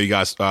 and I know you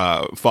guys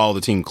follow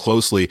the team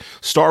closely.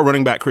 Star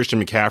running back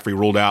Christian McCaffrey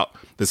ruled out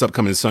this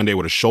upcoming Sunday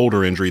with a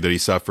shoulder injury that he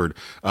suffered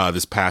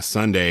this past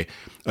Sunday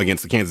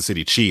against the Kansas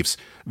City Chiefs.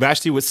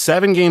 Vashti, with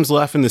 7 games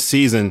left in the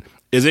season,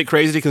 is it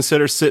crazy to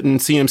consider sitting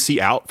CMC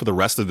out for the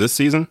rest of this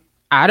season?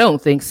 I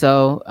don't think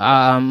so.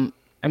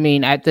 I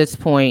mean, at this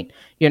point,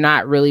 You're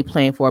not really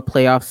playing for a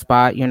playoff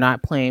spot. You're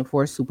not playing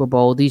for a Super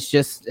Bowl. It's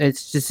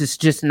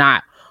just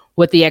not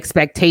what the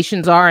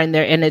expectations are, and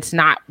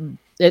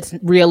it's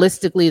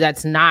realistically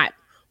that's not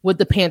what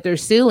the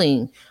Panthers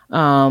ceiling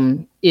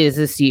is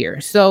this year.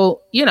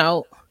 So,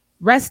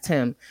 rest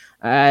him.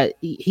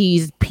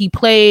 He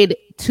played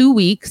 2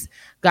 weeks,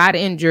 got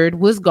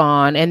injured, was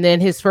gone, and then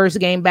his first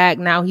game back,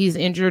 now he's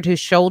injured his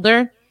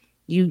shoulder.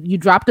 You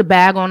dropped a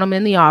bag on him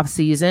in the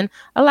offseason.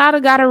 Allow the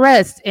guy to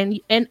rest. And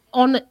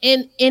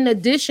in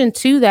addition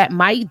to that,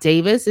 Mike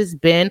Davis has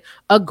been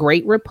a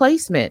great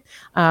replacement.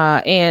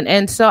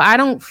 And so I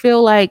don't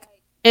feel like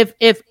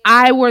if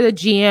I were the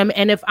GM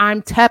and if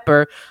I'm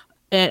Tepper,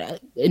 and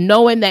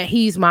knowing that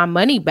he's my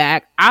money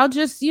back, I'll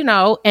just,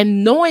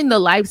 and knowing the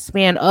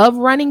lifespan of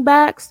running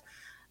backs,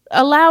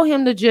 allow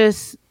him to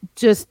just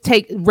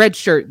take red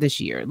shirt this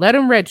year. Let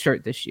him red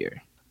shirt this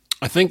year.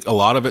 I think a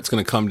lot of it's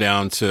going to come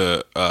down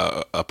to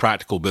a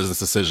practical business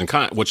decision,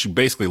 kind of what you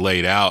basically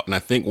laid out. And I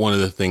think one of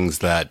the things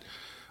that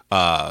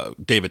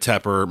David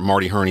Tepper,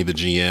 Marty Hurney, the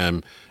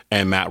GM,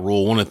 and Matt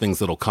Rule, one of the things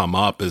that'll come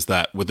up is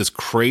that with this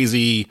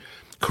crazy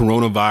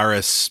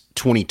coronavirus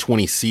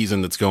 2020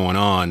 season that's going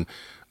on,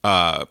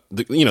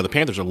 the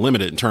Panthers are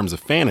limited in terms of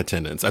fan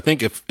attendance. I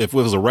think if it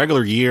was a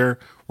regular year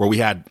where we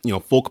had,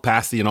 full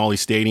capacity in all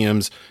these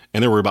stadiums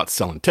and they were about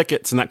selling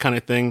tickets and that kind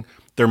of thing,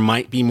 there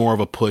might be more of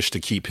a push to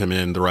keep him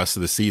in the rest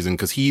of the season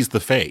because he's the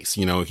face.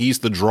 He's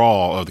the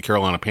draw of the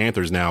Carolina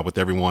Panthers now, with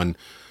everyone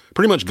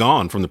pretty much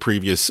gone from the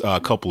previous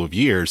couple of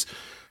years.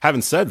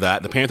 Having said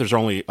that, the Panthers are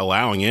only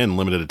allowing in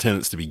limited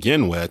attendance to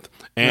begin with,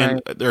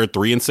 and they're a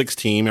 3-6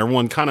 team. I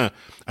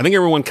think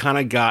everyone kind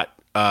of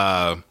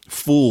got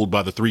fooled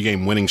by the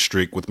 3-game winning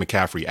streak with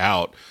McCaffrey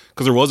out,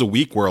 because there was a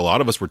week where a lot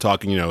of us were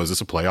talking, is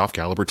this a playoff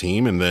caliber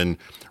team? And then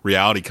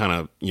reality kind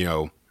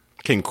of,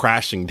 came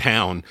crashing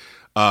down.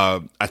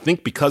 I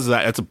think because of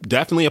that, it's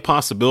definitely a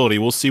possibility.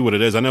 We'll see what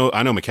it is. I know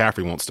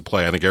McCaffrey wants to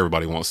play. I think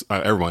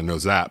everyone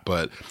knows that,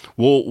 but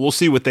we'll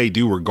see what they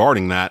do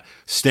regarding that.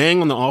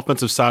 Staying on the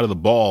offensive side of the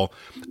ball,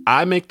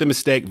 I make the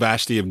mistake,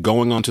 Vashti, of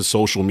going onto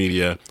social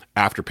media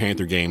after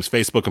Panther games,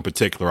 Facebook in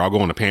particular. I'll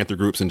go into Panther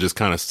groups and just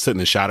kind of sit in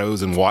the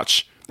shadows and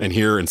watch and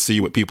hear and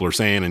see what people are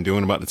saying and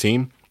doing about the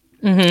team.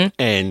 Mm-hmm.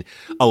 And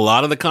a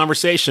lot of the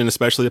conversation,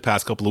 especially the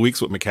past couple of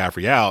weeks with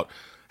McCaffrey out,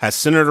 has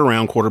centered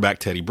around quarterback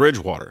Teddy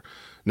Bridgewater.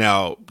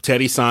 Now,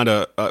 Teddy signed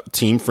a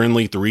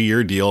team-friendly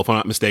 3-year deal. If I'm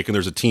not mistaken,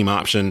 there's a team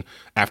option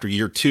after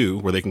year 2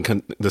 where they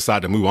can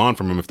decide to move on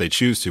from him if they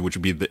choose to, which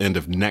would be the end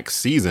of next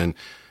season.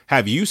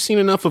 Have you seen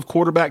enough of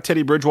quarterback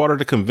Teddy Bridgewater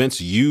to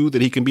convince you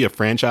that he can be a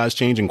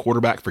franchise-changing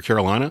quarterback for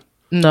Carolina?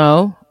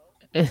 No.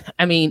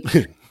 I mean,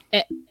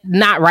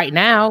 not right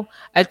now.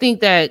 I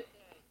think that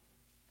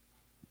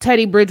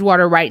Teddy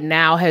Bridgewater right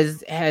now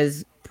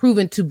has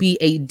proven to be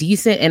a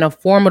decent and a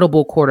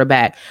formidable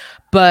quarterback.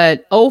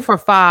 But 0 for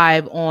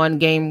 5 on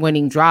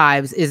game-winning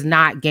drives is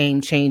not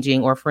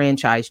game-changing or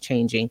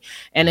franchise-changing.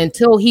 And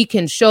until he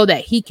can show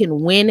that he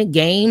can win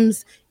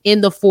games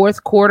in the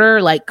fourth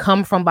quarter, like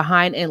come from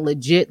behind and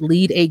legit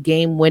lead a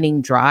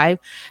game-winning drive,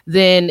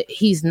 then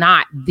he's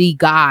not the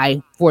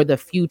guy for the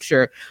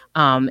future.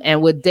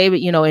 And with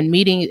David, in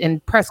meeting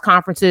and press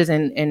conferences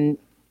and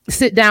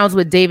sit-downs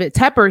with David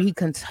Tepper,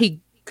 he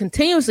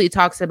continuously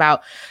talks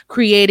about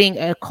creating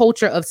a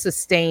culture of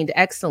sustained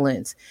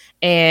excellence.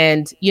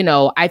 And,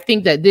 I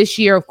think that this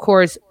year, of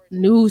course,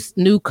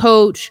 new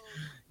coach,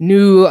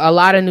 a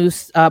lot of new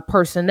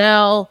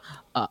personnel,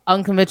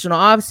 unconventional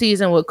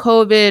offseason with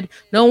COVID.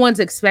 No one's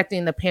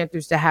expecting the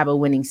Panthers to have a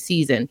winning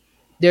season.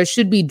 There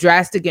should be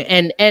drastic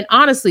and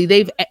honestly,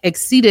 they've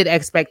exceeded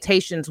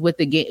expectations with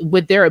the game,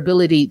 with their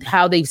ability,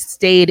 how they've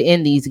stayed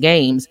in these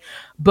games.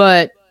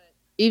 But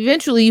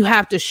eventually you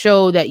have to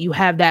show that you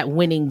have that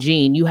winning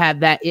gene. You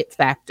have that it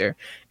factor.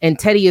 And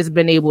Teddy has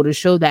been able to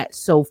show that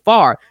so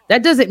far.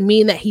 That doesn't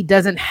mean that he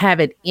doesn't have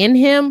it in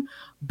him,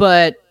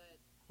 but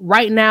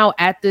right now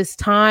at this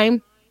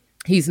time,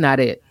 he's not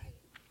it.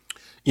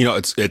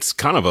 It's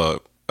kind of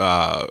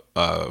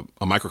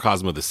a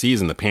microcosm of the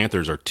season. The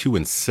Panthers are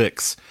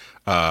 2-6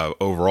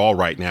 overall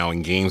right now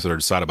in games that are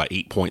decided by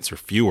 8 points or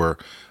fewer.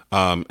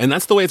 And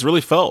that's the way it's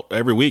really felt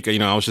every week.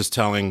 I was just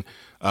telling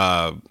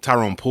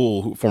Tyrone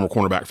Poole, former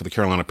cornerback for the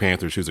Carolina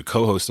Panthers, who's a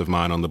co-host of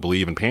mine on the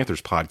Believe in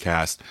Panthers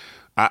podcast.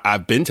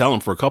 I've been telling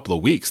him for a couple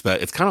of weeks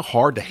that it's kind of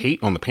hard to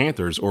hate on the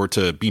Panthers or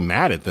to be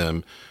mad at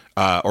them.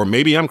 Or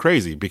maybe I'm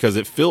crazy because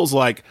it feels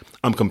like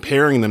I'm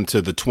comparing them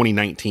to the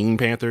 2019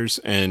 Panthers.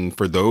 And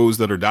for those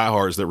that are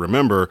diehards that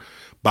remember,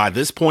 by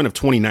this point of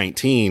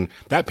 2019,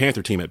 that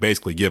Panther team had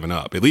basically given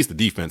up. At least the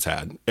defense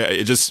had.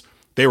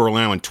 They were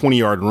allowing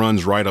 20-yard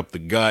runs right up the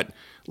gut.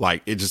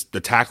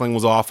 The tackling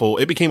was awful.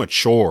 It became a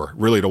chore,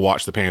 really, to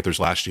watch the Panthers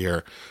last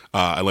year,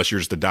 unless you're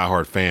just a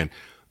diehard fan.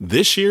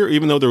 This year,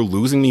 even though they're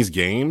losing these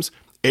games,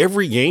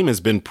 every game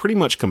has been pretty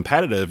much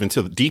competitive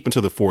deep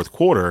into the fourth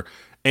quarter.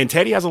 And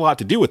Teddy has a lot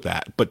to do with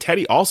that. But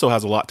Teddy also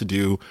has a lot to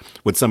do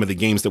with some of the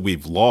games that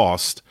we've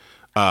lost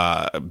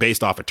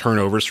based off of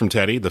turnovers from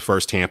Teddy. The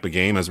first Tampa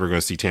game, as we're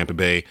going to see Tampa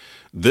Bay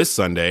this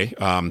Sunday,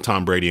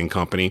 Tom Brady and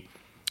company.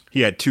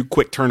 He had 2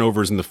 quick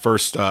turnovers in the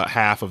first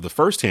half of the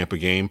first Tampa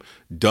game,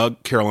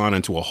 dug Carolina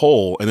into a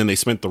hole, and then they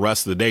spent the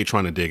rest of the day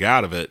trying to dig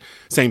out of it.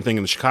 Same thing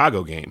in the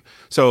Chicago game.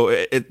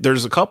 So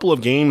there's a couple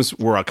of games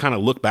where I kind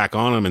of look back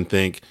on them and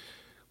think,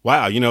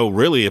 wow,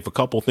 really, if a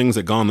couple things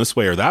had gone this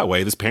way or that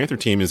way, this Panther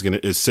team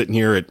is sitting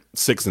here at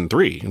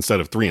 6-3 instead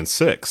of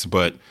 3-6.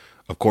 But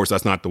of course,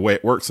 that's not the way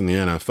it works in the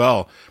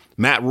NFL.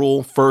 Matt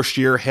Rule, first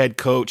year head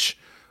coach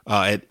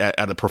at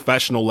a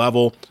professional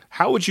level.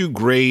 How would you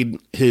grade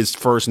his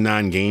first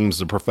 9 games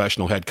as a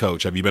professional head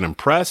coach? Have you been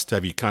impressed?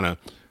 Have you kind of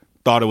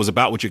thought it was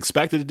about what you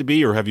expected it to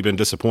be, or have you been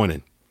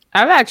disappointed?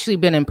 I've actually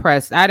been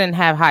impressed. I didn't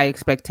have high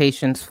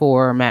expectations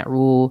for Matt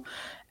Rule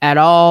at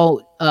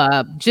all,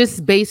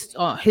 just based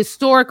on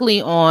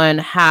historically on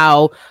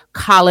how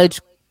college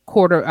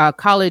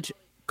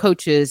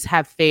coaches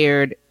have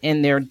fared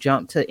in their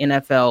jump to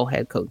NFL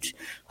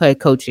head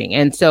coaching.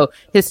 And so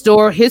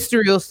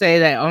history will say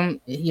that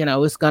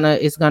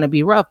it's gonna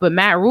be rough. But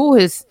Matt Rule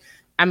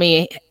I'm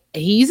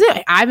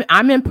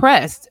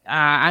impressed.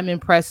 I'm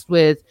impressed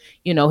with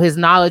his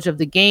knowledge of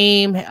the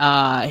game,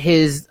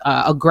 his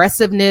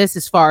aggressiveness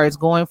as far as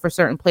going for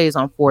certain plays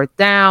on 4th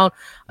down,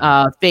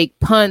 fake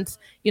punts.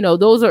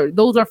 Those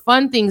are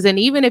fun things. And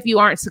even if you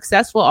aren't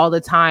successful all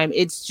the time,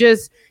 it's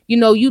just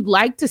you'd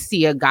like to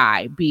see a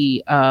guy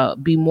be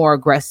more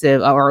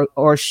aggressive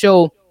or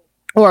show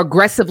or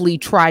aggressively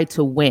try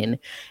to win.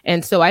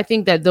 And so I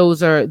think that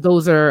those are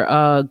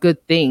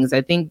good things.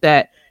 I think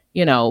that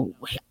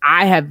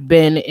I have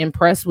been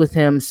impressed with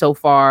him so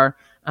far.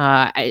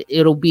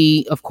 It'll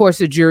be, of course,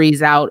 the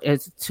jury's out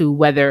as to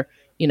whether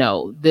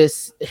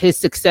his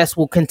success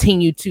will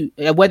continue to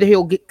whether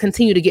he'll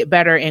continue to get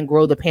better and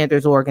grow the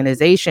Panthers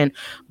organization.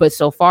 But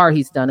so far,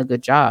 he's done a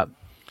good job.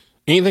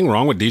 Anything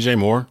wrong with DJ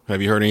Moore?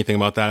 Have you heard anything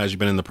about that as you've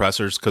been in the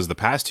pressers? Because the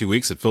past 2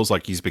 weeks, it feels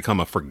like he's become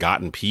a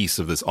forgotten piece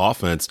of this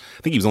offense.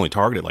 I think he was only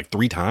targeted like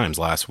 3 times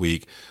last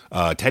week.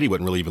 Teddy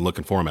wasn't really even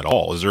looking for him at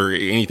all. Is there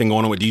anything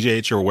going on with DJ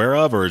that you're aware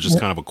of, or is it just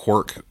kind of a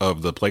quirk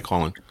of the play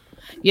calling?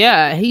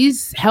 Yeah,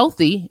 he's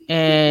healthy,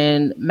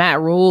 and Matt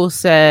Rule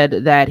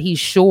said that he's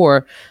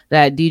sure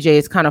that DJ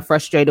is kind of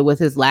frustrated with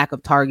his lack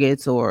of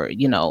targets, or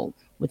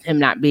with him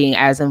not being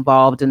as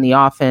involved in the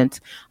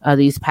offense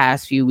these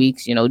past few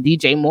weeks.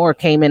 DJ Moore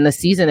came in the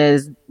season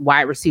as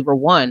wide receiver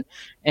 1,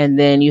 and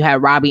then you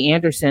had Robbie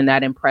Anderson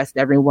that impressed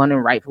everyone,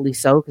 and rightfully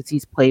so, because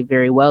he's played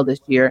very well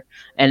this year.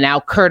 And now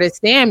Curtis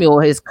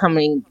Samuel is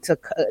coming to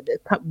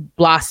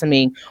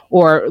blossoming,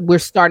 or we're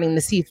starting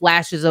to see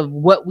flashes of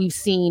what we've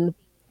seen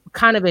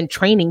kind of in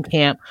training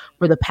camp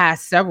for the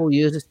past several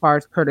years as far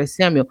as Curtis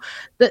Samuel.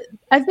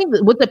 I think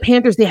that with the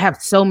Panthers, they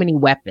have so many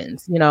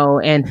weapons,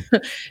 and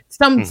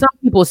some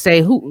people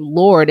say,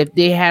 Lord, if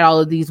they had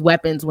all of these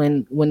weapons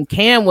when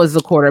Cam was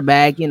the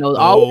quarterback,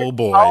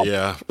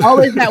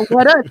 always that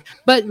what us.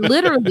 But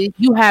literally,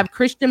 you have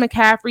Christian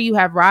McCaffrey, you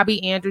have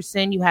Robbie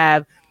Anderson, you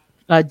have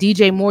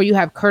DJ Moore, you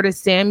have Curtis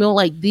Samuel.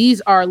 Like,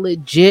 these are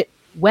legit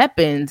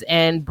weapons.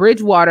 And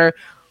Bridgewater,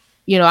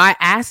 I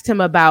asked him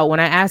about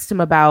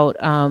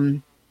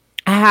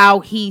how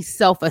he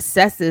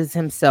self-assesses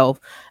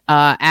himself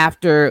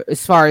after,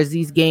 as far as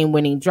these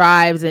game-winning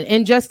drives,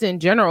 and just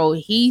in general,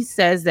 he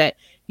says that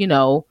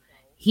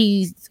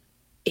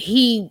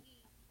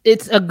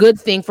it's a good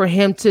thing for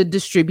him to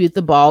distribute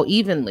the ball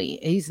evenly.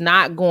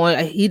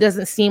 He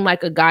doesn't seem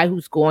like a guy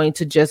who's going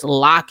to just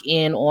lock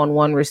in on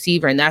one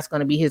receiver, and that's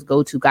going to be his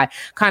go-to guy.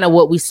 Kind of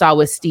what we saw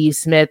with Steve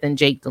Smith and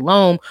Jake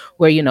Delhomme,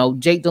 where,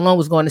 Jake Delhomme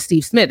was going to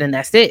Steve Smith and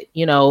that's it,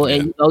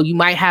 and you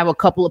might have a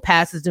couple of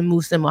passes to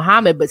Musa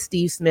Muhammad, but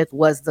Steve Smith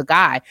was the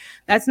guy.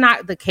 That's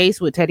not the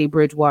case with Teddy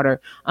Bridgewater.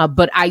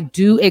 But I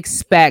do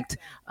expect,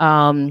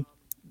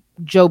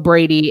 Joe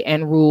Brady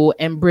and Rule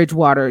and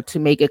Bridgewater to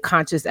make a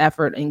conscious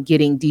effort in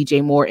getting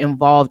DJ Moore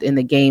involved in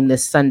the game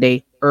this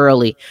Sunday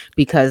early,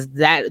 because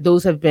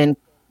those have been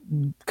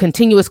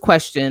continuous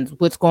questions.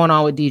 What's going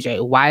on with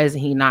DJ? Why is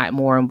he not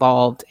more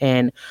involved?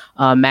 And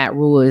Matt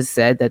Rule has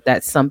said that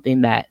that's something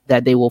that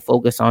they will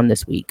focus on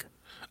this week.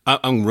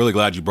 I'm really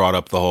glad you brought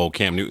up the whole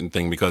Cam Newton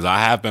thing, because I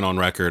have been on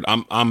record.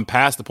 I'm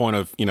past the point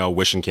of,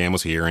 wishing Cam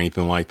was here or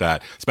anything like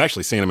that,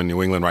 especially seeing him in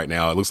New England right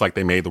now. It looks like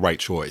they made the right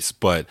choice.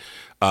 But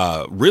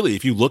really,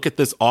 if you look at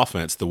this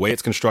offense, the way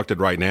it's constructed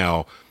right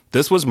now,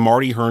 this was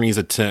Marty Hurney's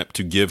attempt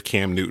to give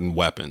Cam Newton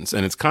weapons.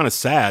 And it's kind of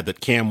sad that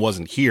Cam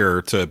wasn't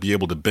here to be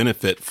able to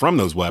benefit from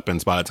those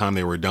weapons by the time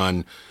they were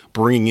done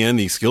bringing in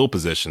these skill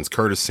positions.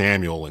 Curtis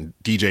Samuel and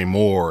DJ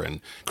Moore and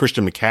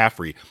Christian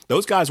McCaffrey.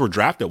 Those guys were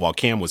drafted while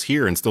Cam was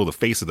here and still the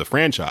face of the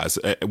franchise,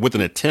 with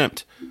an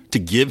attempt to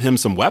give him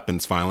some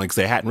weapons finally, because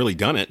they hadn't really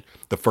done it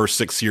the first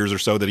 6 years or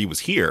so that he was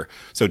here.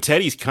 So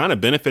Teddy's kind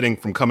of benefiting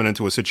from coming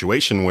into a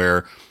situation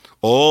where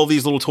all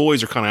these little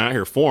toys are kind of out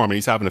here for him, and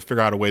he's having to figure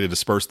out a way to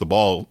disperse the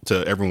ball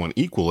to everyone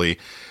equally.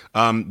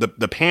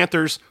 The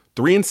Panthers,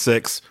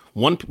 3-6,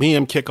 1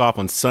 p.m. kickoff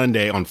on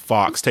Sunday on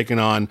Fox, taking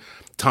on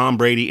Tom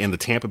Brady and the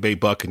Tampa Bay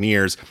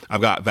Buccaneers.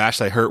 I've got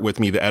Vashti Hurt with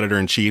me, the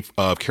editor-in-chief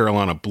of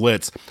Carolina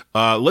Blitz.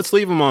 Let's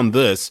leave him on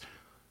this.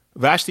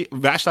 Vashti,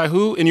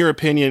 who, in your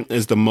opinion,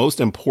 is the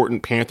most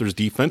important Panthers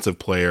defensive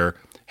player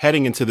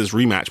heading into this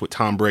rematch with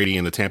Tom Brady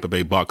and the Tampa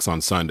Bay Bucks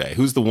on Sunday?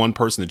 Who's the one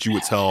person that you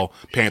would tell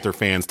Panther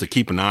fans to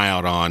keep an eye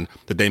out on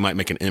that they might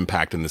make an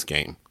impact in this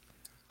game?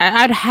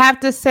 I'd have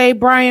to say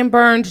Brian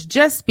Burns,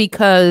 just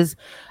because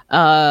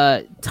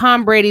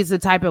Tom Brady's the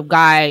type of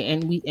guy,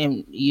 and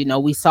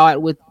we saw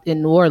it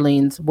in New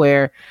Orleans,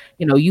 where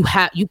you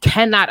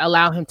cannot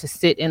allow him to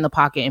sit in the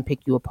pocket and pick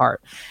you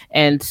apart.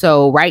 And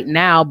so right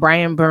now,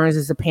 Brian Burns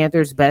is the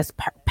Panthers' best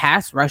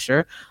pass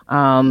rusher,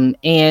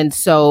 and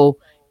so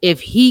if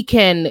he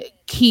can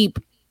keep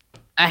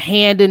a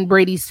hand in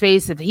Brady's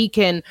face, if he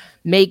can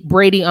make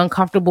Brady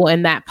uncomfortable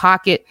in that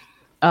pocket,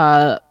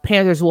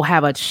 Panthers will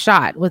have a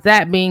shot. With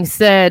that being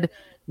said,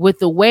 with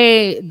the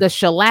way the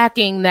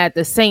shellacking that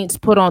the Saints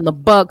put on the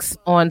Bucks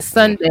on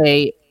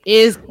Sunday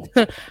is,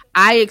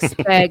 I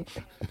expect,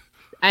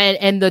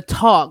 and the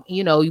talk,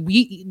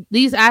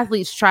 these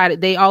athletes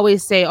they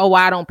always say, oh,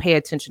 I don't pay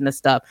attention to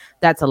stuff.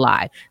 That's a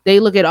lie. They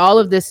look at all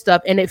of this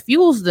stuff and it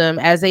fuels them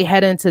as they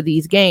head into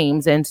these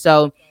games. And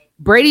so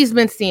Brady's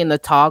been seeing the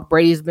talk.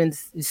 Brady's been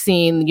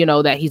seeing,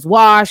 that he's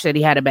washed, that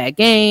he had a bad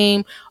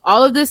game,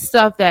 all of this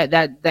stuff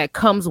that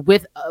comes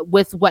with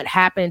what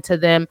happened to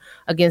them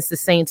against the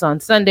Saints on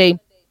Sunday.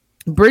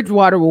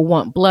 Bridgewater will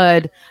want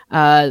blood,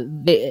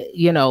 and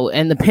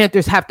the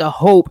Panthers have to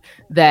hope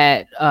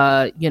that,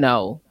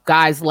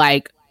 guys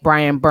like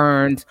Brian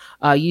Burns,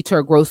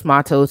 Yetur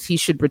Gross-Matos, he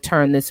should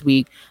return this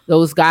week.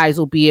 Those guys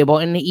will be able,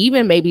 and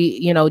even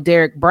maybe,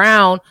 Derek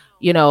Brown,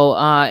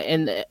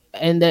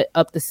 and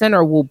up the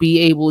center will be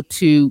able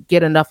to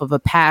get enough of a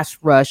pass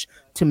rush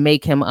to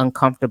make him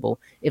uncomfortable.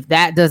 If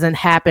that doesn't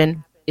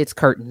happen, it's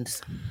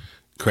curtains.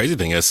 Crazy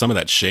thing is, some of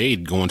that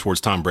shade going towards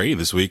Tom Brady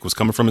this week was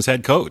coming from his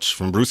head coach,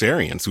 from Bruce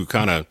Arians, who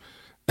kind of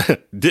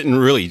didn't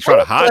really try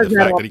to hide the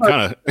fact that he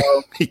kind of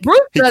Bruce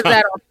does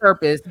that on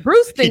purpose.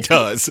 Bruce thinks he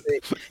does.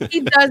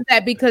 He does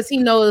that because he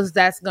knows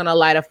that's going to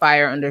light a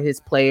fire under his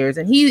players,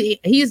 and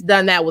he's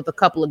done that with a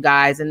couple of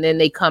guys, and then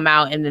they come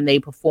out and then they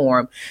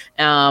perform.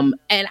 And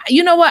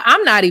you know what?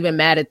 I'm not even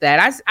mad at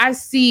that. I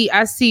see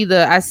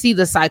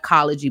the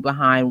psychology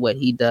behind what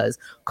he does.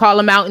 Call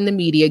him out in the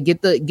media,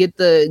 get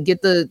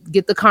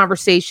the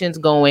conversations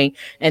going,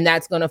 and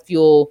that's going to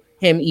fuel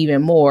him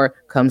even more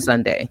come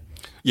Sunday.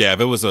 Yeah,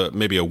 if it was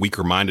maybe a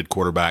weaker-minded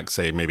quarterback,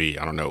 say maybe,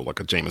 I don't know, like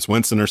a Jameis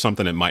Winston or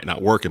something, it might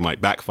not work. It might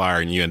backfire,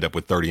 and you end up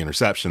with 30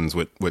 interceptions.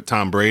 With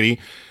Tom Brady,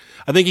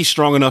 I think he's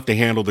strong enough to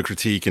handle the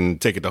critique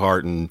and take it to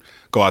heart and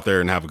go out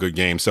there and have a good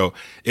game. So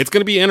it's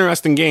going to be an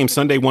interesting game.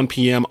 Sunday, 1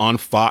 p.m. on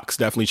Fox.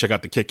 Definitely check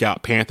out the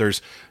Kick-Out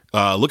Panthers.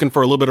 Looking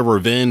for a little bit of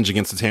revenge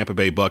against the Tampa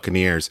Bay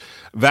Buccaneers.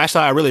 Vashti,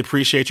 I really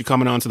appreciate you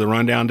coming on to the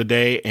Rundown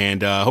today,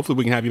 and hopefully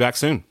we can have you back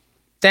soon.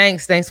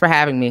 Thanks for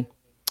having me.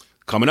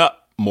 Coming up,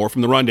 more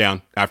from the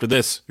Rundown. After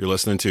this, you're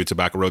listening to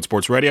Tobacco Road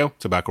Sports Radio,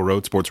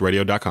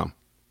 TobaccoRoadSportsRadio.com.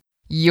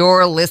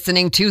 You're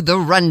listening to The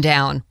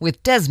Rundown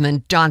with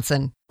Desmond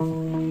Johnson.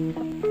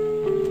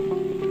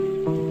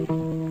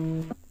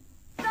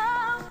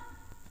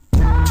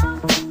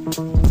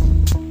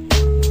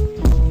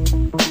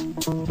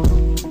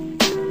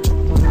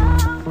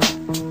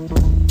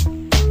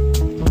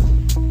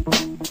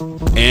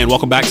 And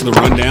welcome back to The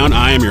Rundown.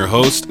 I am your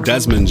host,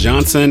 Desmond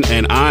Johnson,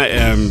 and I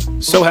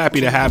am so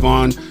happy to have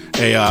on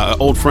a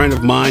old friend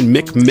of mine,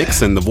 Mick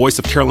Mixon, the voice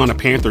of Carolina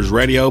Panthers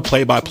Radio,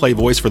 play-by-play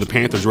voice for the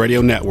Panthers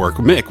Radio Network.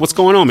 Mick, what's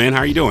going on, man? How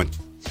are you doing?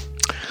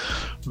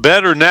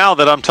 Better now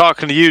that I'm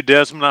talking to you,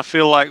 Desmond. I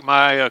feel like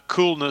my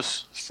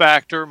coolness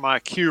factor, my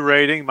Q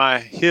rating, my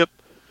hip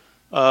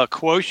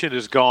quotient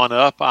has gone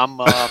up. I'm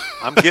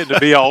getting to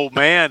be an old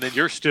man, and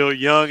you're still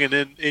young and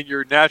in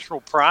your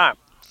natural prime.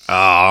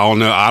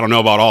 I don't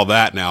know about all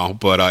that now,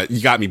 but you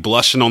got me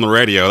blushing on the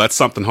radio. That's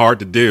something hard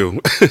to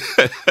do.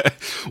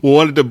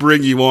 Wanted to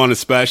bring you on,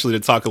 especially to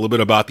talk a little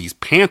bit about these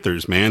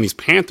Panthers, man. These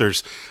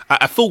Panthers,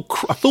 I feel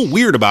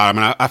weird about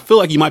them, and I feel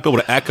like you might be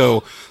able to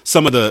echo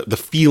some of the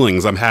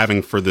feelings I'm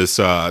having for this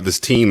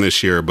team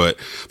this year. But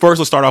first,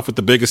 let's start off with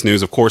the biggest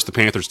news. Of course, the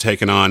Panthers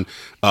taking on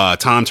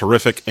Tom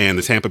Terrific and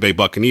the Tampa Bay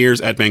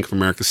Buccaneers at Bank of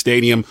America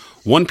Stadium.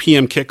 1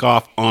 p.m.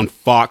 kickoff on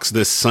Fox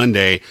this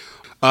Sunday.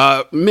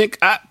 Mick,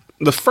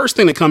 the first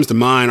thing that comes to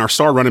mind, our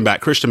star running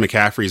back, Christian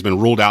McCaffrey, has been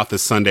ruled out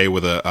this Sunday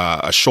with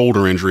a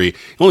shoulder injury.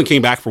 He only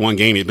came back for one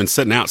game. He'd been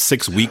sitting out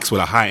 6 weeks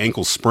with a high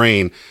ankle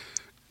sprain.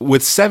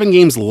 With 7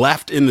 games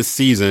left in the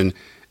season,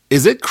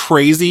 is it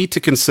crazy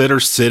to consider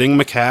sitting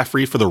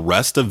McCaffrey for the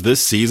rest of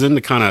this season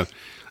to kind of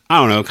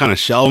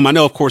shelve him? I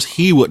know, of course,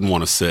 he wouldn't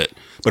want to sit.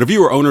 But if you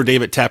were owner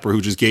David Tepper,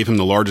 who just gave him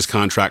the largest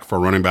contract for a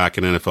running back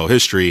in NFL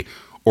history,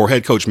 or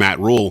head coach Matt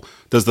Rule,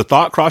 does the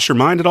thought cross your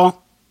mind at all?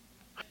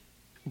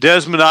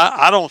 Desmond,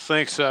 I don't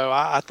think so.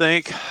 I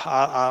think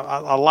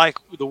I like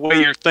the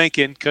way you're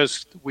thinking,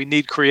 because we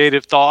need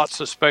creative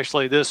thoughts,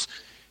 especially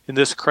in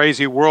this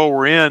crazy world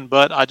we're in.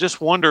 But I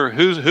just wonder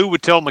who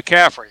would tell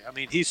McCaffrey. I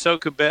mean, he's so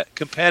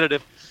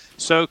competitive,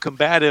 so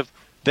combative,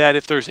 that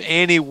if there's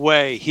any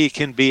way he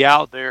can be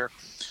out there,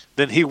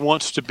 then he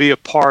wants to be a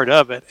part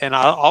of it. And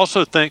I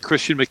also think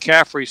Christian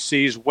McCaffrey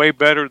sees way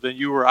better than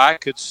you or I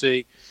could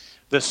see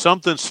that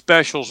something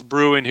special's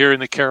brewing here in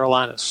the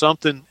Carolinas.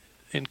 Something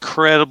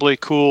incredibly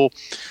cool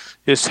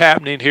is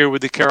happening here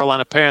with the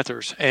Carolina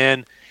Panthers.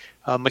 And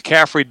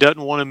McCaffrey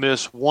doesn't want to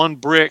miss one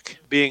brick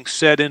being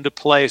set into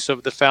place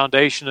of the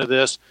foundation of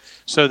this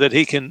so that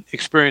he can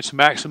experience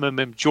maximum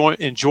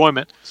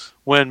enjoyment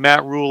when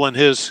Matt Rule and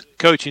his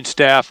coaching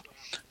staff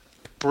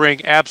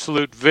bring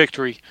absolute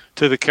victory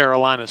to the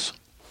Carolinas.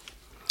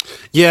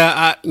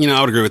 Yeah, I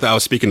would agree with that. I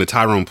was speaking to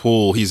Tyrone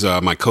Poole. He's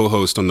my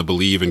co-host on the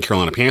Believe in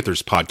Carolina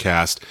Panthers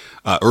podcast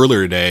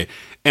earlier today.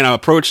 And I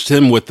approached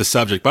him with the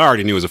subject, but I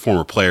already knew as a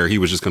former player, he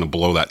was just going to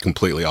blow that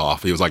completely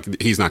off. He was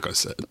like, he's not going to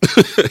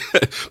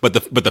sit. but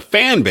the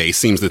fan base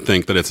seems to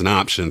think that it's an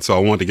option. So I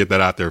wanted to get that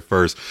out there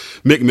first.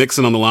 Mick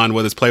Mixon on the line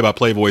with his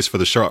play-by-play voice for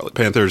the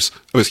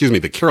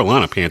the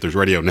Carolina Panthers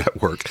radio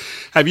network.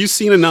 Have you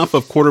seen enough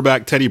of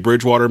quarterback Teddy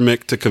Bridgewater,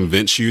 Mick, to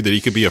convince you that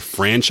he could be a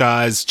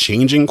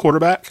franchise-changing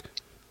quarterback?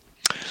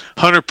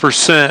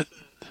 100%.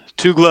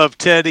 Two-glove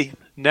Teddy,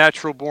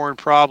 natural-born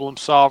problem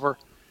solver,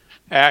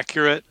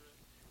 accurate,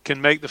 can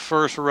make the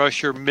first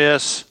rusher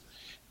miss,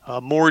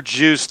 more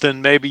juice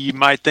than maybe you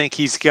might think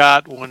he's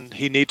got when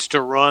he needs to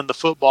run the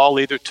football,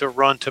 either to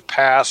run to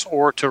pass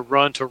or to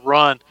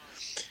run.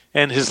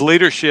 And his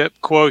leadership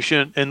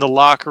quotient in the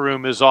locker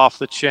room is off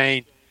the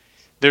chain.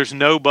 There's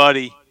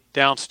nobody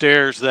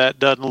downstairs that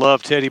doesn't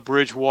love Teddy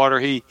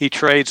Bridgewater. He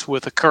trades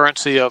with a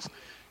currency of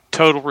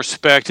total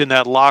respect in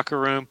that locker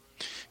room.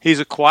 He's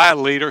a quiet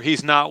leader.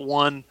 He's not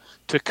one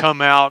to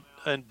come out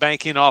and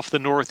banking off the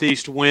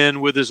northeast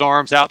wind with his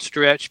arms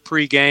outstretched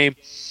pregame.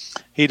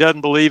 He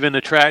doesn't believe in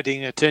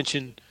attracting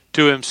attention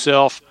to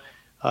himself.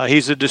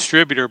 He's a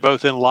distributor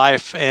both in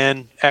life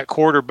and at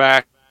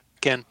quarterback,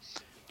 and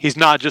he's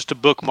not just a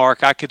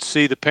bookmark. I could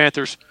see the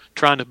Panthers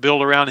trying to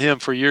build around him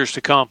for years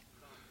to come.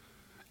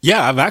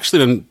 Yeah, I've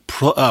actually been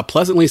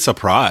pleasantly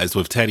surprised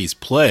with Teddy's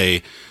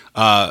play.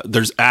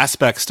 There's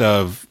aspects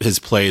of his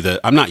play that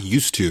I'm not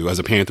used to as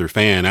a Panther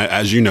fan.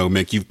 As you know,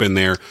 Mick, you've been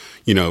there,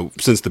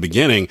 since the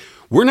beginning.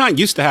 We're not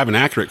used to having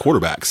accurate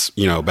quarterbacks,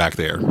 back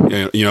there,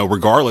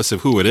 regardless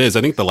of who it is.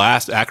 I think the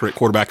last accurate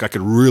quarterback I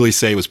could really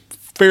say was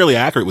fairly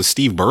accurate was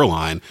Steve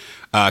Berline.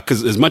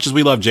 Because as much as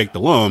we love Jake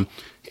Delhomme,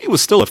 he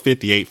was still a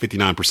 58,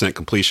 59%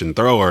 completion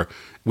thrower.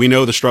 We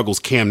know the struggles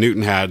Cam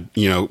Newton had,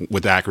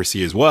 with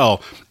accuracy as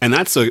well. And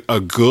that's a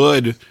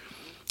good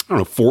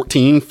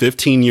 14,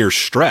 15-year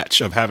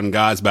stretch of having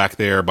guys back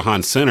there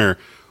behind center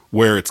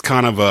where it's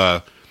kind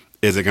of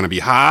is it going to be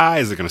high?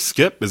 Is it going to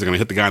skip? Is it going to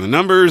hit the guy in the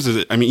numbers?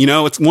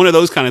 It's one of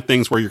those kind of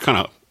things where you're kind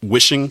of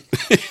wishing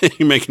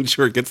you're making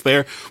sure it gets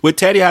there. With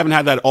Teddy, I haven't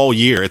had that all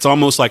year. It's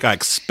almost like I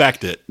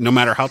expect it, no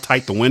matter how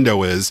tight the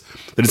window is,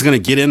 that it's going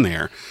to get in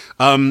there.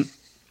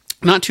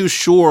 Not too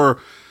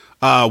sure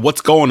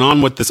what's going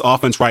on with this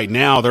offense right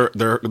now.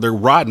 They're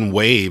riding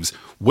waves.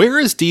 Where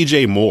is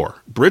DJ Moore?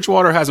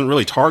 Bridgewater hasn't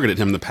really targeted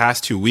him the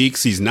past 2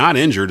 weeks. He's not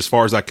injured as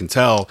far as I can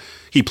tell.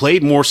 He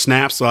played more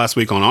snaps last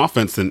week on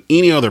offense than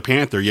any other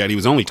Panther, yet he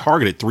was only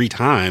targeted 3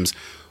 times.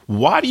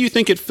 Why do you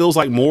think it feels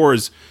like Moore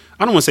is,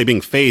 I don't want to say being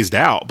phased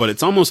out, but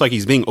it's almost like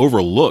he's being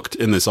overlooked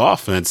in this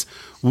offense?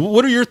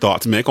 What are your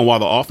thoughts, Mick, on why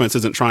the offense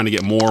isn't trying to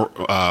get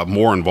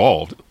more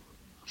involved?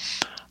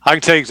 I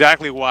can tell you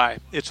exactly why.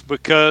 It's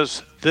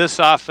because this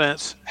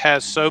offense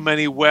has so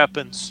many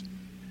weapons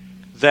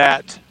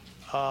that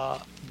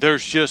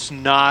there's just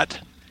not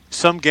 –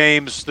 some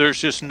games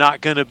there's just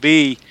not going to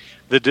be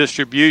the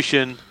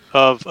distribution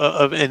of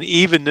an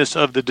evenness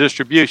of the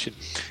distribution.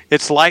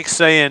 It's like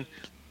saying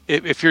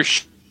if your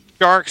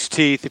shark's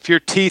teeth, if your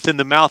teeth in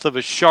the mouth of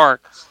a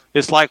shark,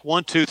 it's like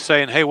one tooth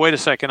saying, hey, wait a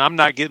second, I'm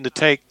not getting to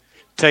take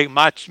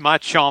my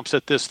chomps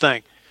at this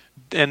thing.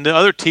 And the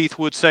other teeth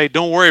would say,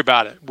 don't worry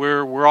about it.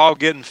 We're all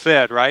getting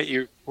fed,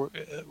 right?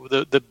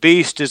 The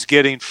beast is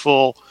getting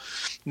full.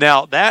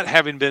 Now, that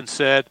having been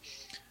said,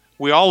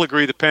 we all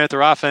agree the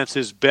Panther offense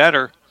is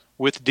better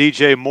with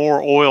DJ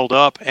Moore oiled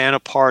up and a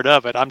part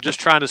of it. I'm just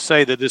trying to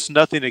say that it's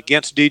nothing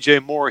against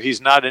DJ Moore.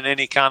 He's not in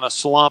any kind of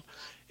slump.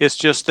 It's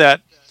just that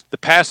the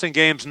passing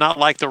game's not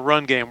like the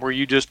run game where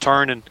you just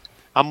turn and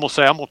I'm going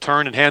to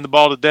turn and hand the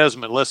ball to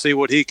Desmond. Let's see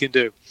what he can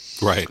do.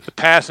 Right. The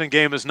passing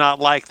game is not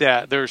like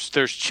that. There's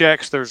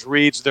checks, there's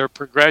reads, there are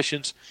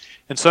progressions.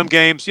 In some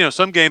games,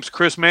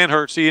 Chris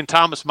Manhurst, Ian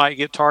Thomas might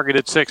get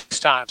targeted 6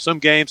 times. Some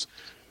games,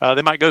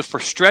 they might go for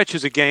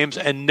stretches of games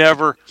and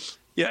never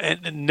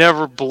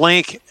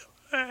blink,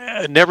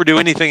 never do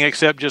anything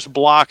except just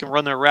block and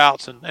run their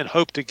routes and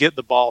hope to get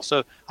the ball.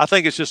 So I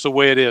think it's just the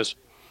way it is.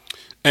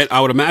 And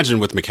I would imagine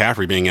with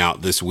McCaffrey being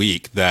out this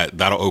week,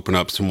 that'll open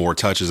up some more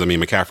touches. I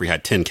mean, McCaffrey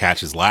had 10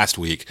 catches last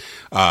week,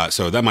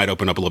 so that might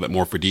open up a little bit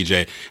more for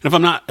DJ. And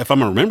if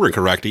I'm remembering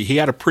correctly, he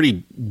had a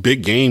pretty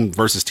big game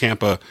versus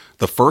Tampa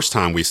the first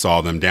time we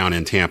saw them down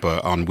in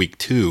Tampa on week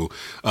 2.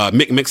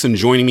 Mick Mixon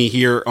joining me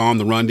here on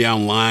the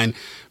rundown line.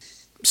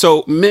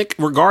 So, Mick,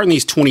 regarding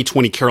these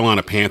 2020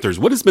 Carolina Panthers,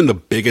 what has been the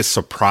biggest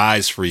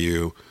surprise for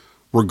you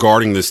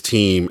regarding this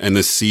team and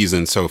this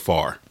season so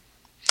far?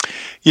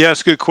 Yeah,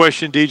 it's a good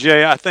question,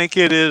 DJ. I think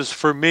it is,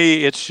 for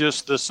me, it's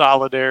just the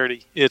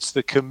solidarity. It's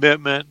the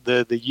commitment,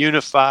 the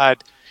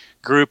unified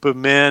group of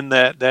men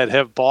that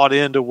have bought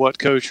into what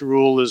Coach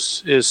Rule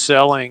is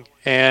selling.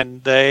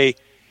 and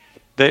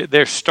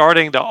they're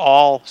starting to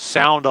all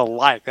sound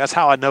alike. That's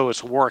how I know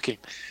it's working.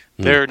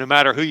 There, no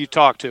matter who you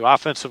talk to,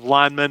 offensive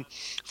lineman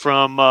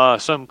from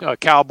some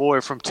cowboy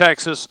from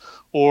Texas,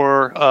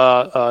 or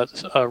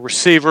a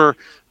receiver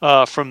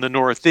from the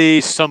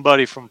Northeast,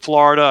 somebody from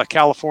Florida, a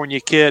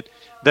California kid,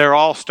 they're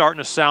all starting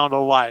to sound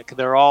alike.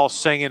 They're all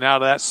singing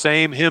out of that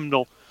same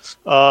hymnal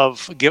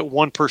of get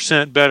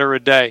 1% better a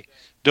day.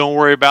 Don't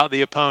worry about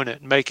the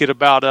opponent. Make it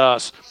about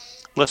us.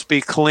 Let's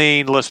be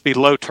clean. Let's be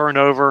low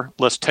turnover.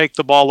 Let's take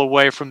the ball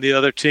away from the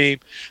other team.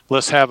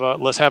 Let's have a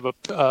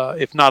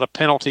if not a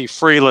penalty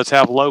free, let's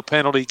have low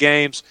penalty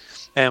games,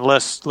 and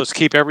let's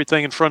keep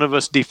everything in front of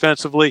us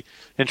defensively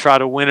and try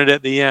to win it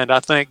at the end.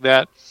 I think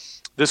that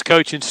this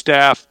coaching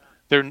staff,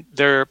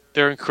 they're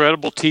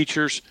incredible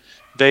teachers.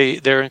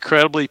 They're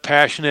incredibly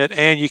passionate,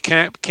 and you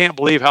can't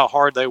believe how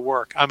hard they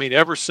work. I mean,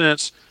 ever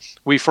since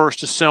we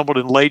first assembled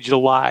in late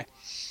July,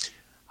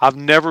 I've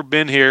never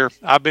been here.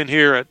 I've been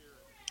here at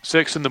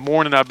 6 in the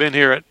morning. I've been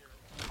here at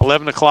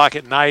 11 o'clock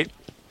at night.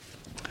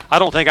 I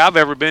don't think I've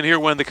ever been here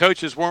when the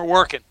coaches weren't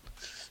working.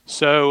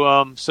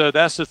 So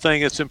that's the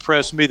thing that's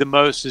impressed me the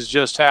most, is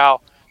just how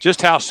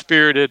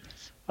spirited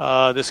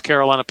this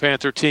Carolina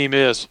Panther team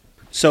is.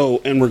 So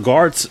in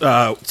regards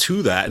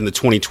to that in the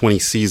 2020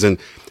 season,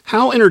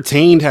 how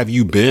entertained have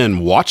you been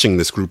watching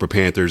this group of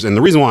Panthers? And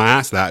the reason why I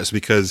ask that is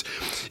because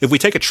if we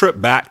take a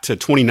trip back to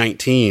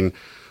 2019,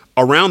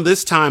 around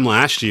this time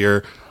last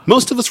year,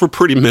 most of us were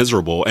pretty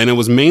miserable, and it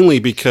was mainly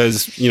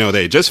because,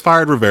 they had just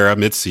fired Rivera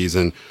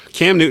midseason,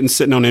 Cam Newton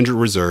sitting on injured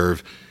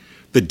reserve.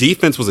 The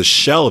defense was a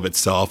shell of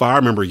itself. I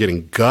remember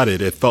getting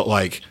gutted. It felt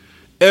like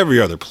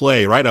every other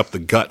play right up the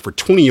gut for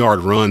 20-yard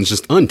runs,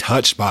 just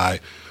untouched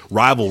by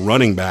rival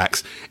running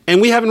backs.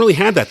 And we haven't really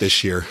had that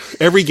this year.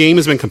 Every game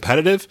has been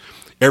competitive.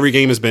 Every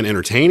game has been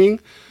entertaining.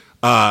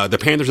 The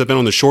Panthers have been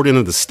on the short end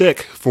of the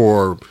stick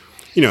for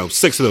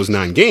 6 of those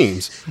 9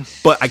 games.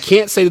 But I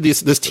can't say that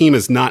this team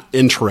is not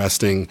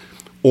interesting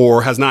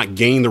or has not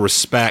gained the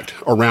respect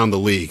around the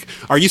league.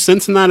 Are you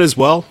sensing that as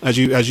well as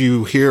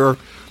you hear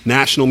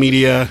national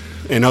media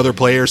and other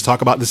players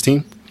talk about this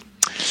team?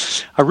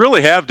 I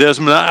really have,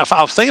 Desmond.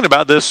 I was thinking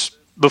about this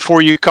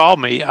before you called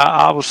me.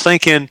 I was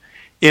thinking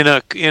in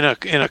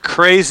a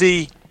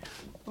crazy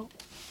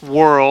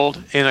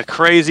world, in a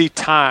crazy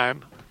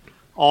time,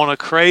 on a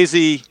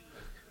crazy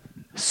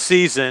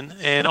season,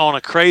 and on a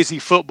crazy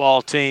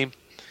football team,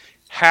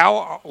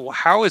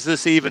 how is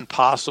this even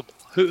possible?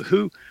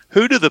 Who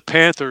do the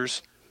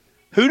Panthers?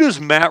 Who does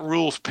Matt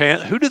Rule's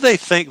who do they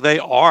think they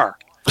are?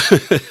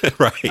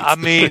 Right. I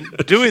mean,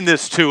 doing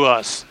this to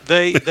us.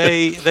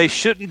 They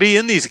shouldn't be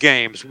in these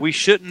games. We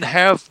shouldn't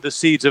have the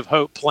seeds of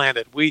hope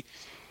planted. We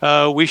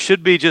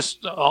should be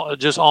just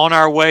on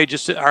our way,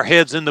 just our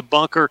heads in the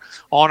bunker,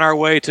 on our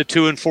way to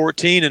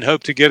 2-14, and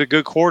hope to get a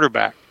good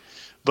quarterback.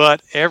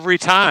 But every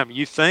time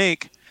you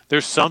think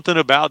there's something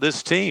about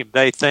this team,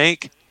 they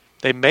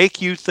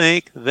make you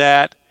think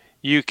that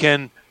you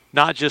can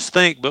not just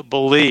think but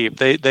believe.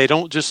 They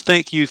don't just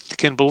think you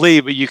can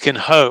believe, but you can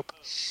hope.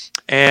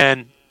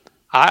 And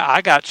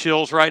I got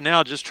chills right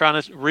now just trying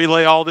to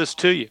relay all this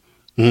to you.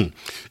 Mm.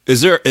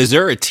 Is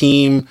there a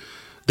team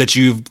that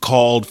you've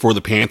called for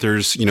the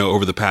Panthers,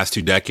 over the past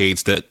 2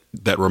 decades that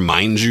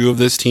reminds you of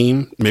this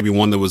team? Maybe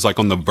one that was like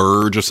on the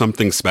verge of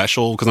something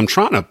special? Because I'm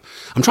trying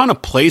to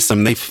place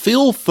them. They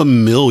feel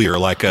familiar,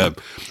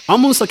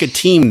 almost like a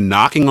team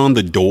knocking on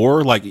the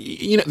door. Like,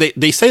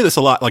 they say this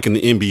a lot, like in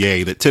the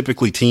NBA, that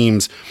typically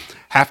teams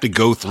have to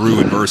go through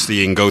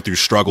adversity and go through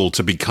struggle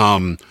to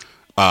become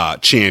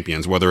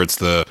champions, whether it's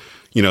the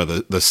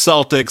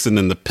Celtics and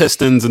then the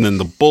Pistons and then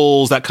the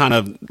Bulls, that kind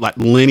of like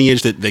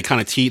lineage that they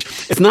kind of teach.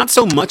 It's not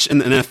so much in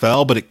the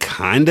NFL, but it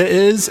kind of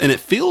is. And it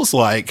feels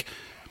like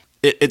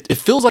it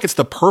feels like it's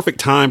the perfect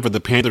time for the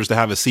Panthers to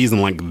have a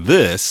season like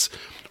this,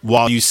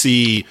 while you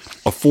see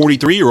a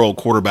 43-year-old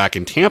quarterback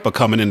in Tampa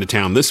coming into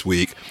town this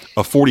week,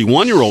 a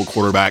 41-year-old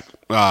quarterback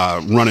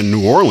running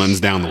New Orleans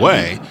down the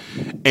way,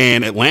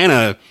 and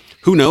Atlanta.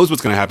 Who knows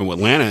what's going to happen with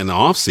Atlanta in the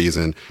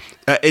offseason?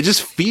 It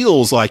just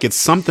feels like it's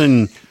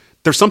something.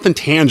 There's something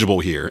tangible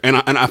here. And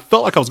I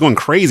felt like I was going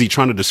crazy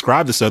trying to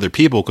describe this to other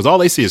people, because all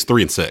they see is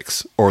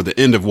 3-6 or the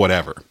end of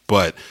whatever.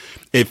 But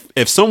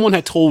if someone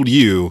had told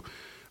you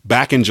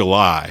back in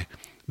July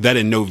that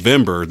in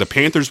November the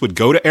Panthers would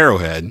go to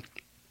Arrowhead,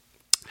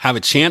 have a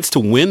chance to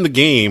win the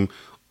game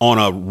on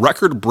a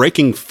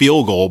record-breaking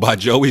field goal by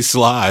Joey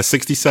Sly, a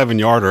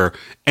 67-yarder,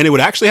 and it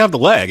would actually have the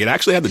leg. It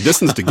actually had the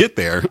distance to get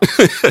there.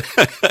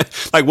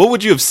 Like, what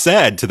would you have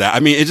said to that? I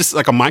mean, it's just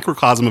like a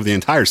microcosm of the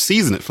entire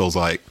season, it feels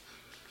like.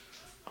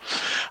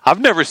 I've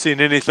never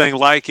seen anything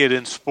like it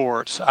in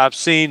sports. I've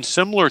seen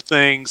similar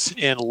things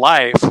in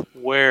life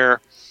where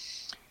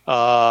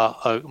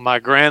my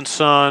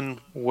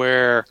grandson,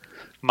 where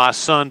my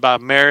son by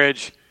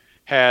marriage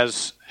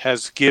has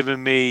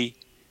given me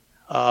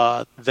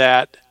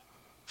that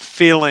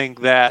feeling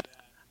that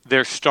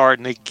they're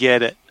starting to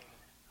get it,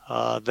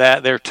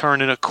 that they're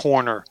turning a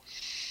corner,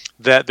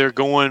 that they're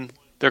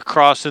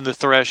crossing the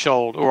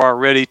threshold or are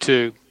ready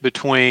to,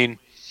 between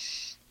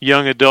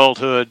young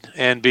adulthood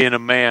and being a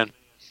man.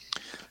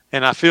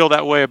 And I feel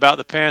that way about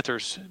the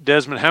Panthers.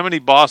 Desmond, how many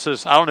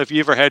bosses, I don't know if you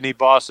ever had any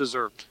bosses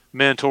or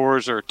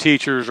mentors or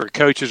teachers or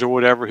coaches or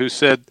whatever who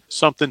said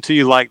something to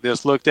you like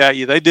this, looked at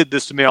you. They did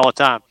this to me all the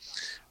time.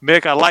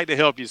 Mick, I'd like to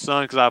help you,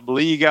 son, because I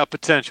believe you got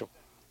potential.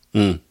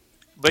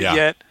 But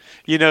yet,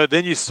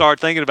 then you start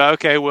thinking about,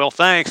 okay, well,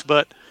 thanks,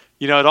 but,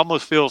 it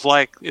almost feels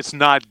like it's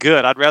not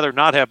good. I'd rather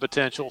not have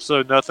potential,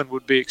 so nothing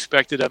would be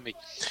expected of me.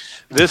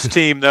 This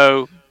team,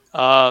 though,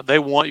 they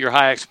want your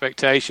high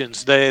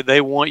expectations.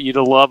 They want you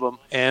to love them,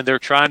 and they're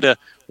trying to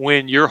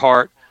win your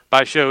heart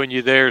by showing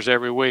you theirs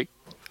every week.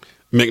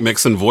 Mick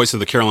Mixon, voice of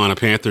the Carolina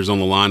Panthers, on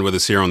the line with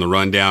us here on the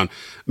Rundown.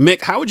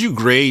 Mick, how would you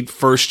grade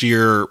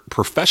first-year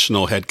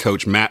professional head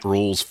coach Matt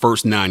Rule's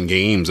first 9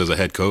 games as a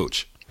head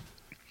coach?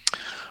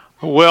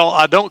 Well,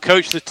 I don't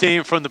coach the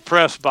team from the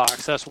press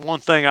box. That's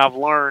one thing I've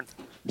learned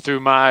through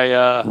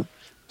my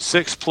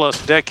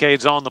 6+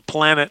 decades on the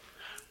planet,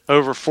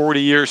 over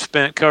 40 years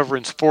spent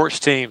covering sports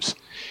teams.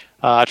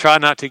 I try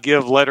not to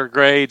give letter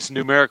grades,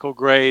 numerical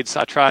grades.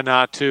 I try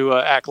not to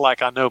act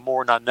like I know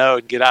more than I know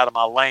and get out of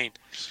my lane.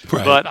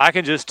 Right. But I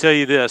can just tell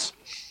you this.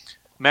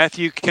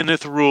 Matthew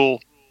Kenneth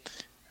Rule,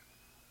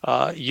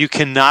 you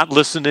cannot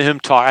listen to him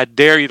talk. I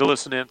dare you to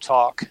listen to him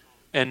talk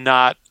and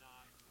not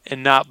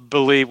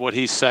believe what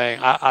he's saying.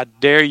 I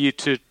dare you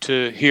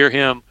to hear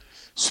him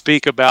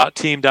speak about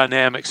team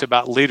dynamics,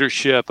 about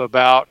leadership,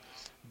 about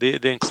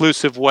the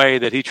inclusive way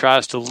that he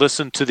tries to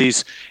listen to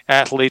these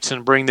athletes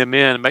and bring them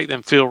in and make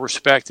them feel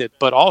respected,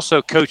 but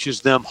also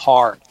coaches them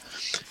hard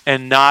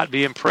and not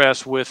be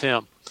impressed with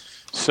him.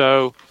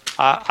 So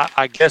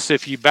I guess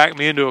if you back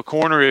me into a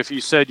corner, if you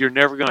said you're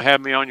never going to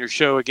have me on your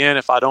show again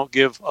if I don't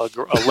give a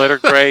letter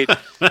grade,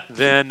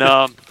 then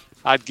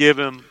I'd give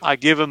him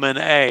an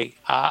A.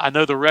 I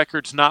know the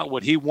record's not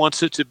what he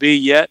wants it to be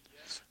yet,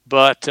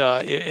 but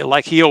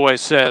like he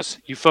always says,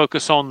 you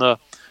focus on the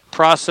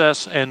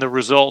process and the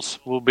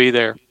results will be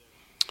there.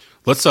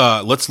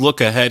 Let's look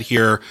ahead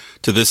here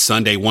to this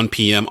Sunday, 1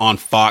 p.m. on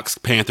Fox.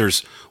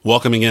 Panthers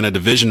welcoming in a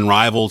division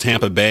rival,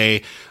 Tampa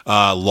Bay,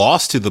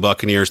 lost to the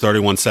Buccaneers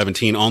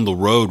 31-17 on the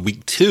road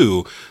week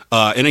 2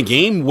 in a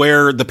game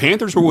where the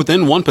Panthers were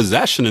within one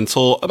possession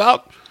until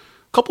about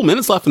a couple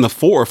minutes left in the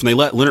fourth, and they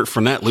let Leonard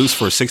Fournette loose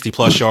for a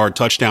 60-plus yard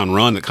touchdown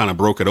run that kind of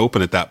broke it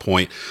open at that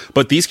point.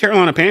 But these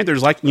Carolina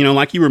Panthers, like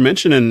you were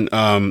mentioning,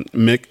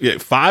 Mick,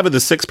 5 of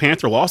the 6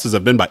 Panther losses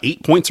have been by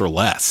 8 points or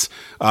less,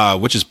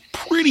 which is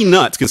pretty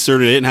nuts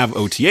considering they didn't have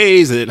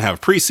OTAs, they didn't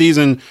have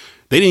preseason,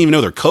 they didn't even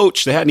know their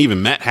coach, they hadn't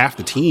even met half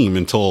the team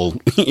until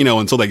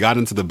they got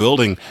into the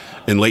building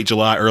in late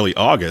July, early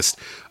August.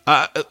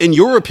 In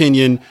your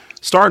opinion,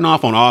 starting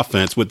off on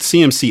offense with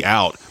CMC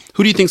out,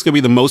 who do you think is going to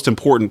be the most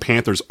important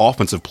Panthers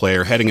offensive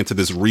player heading into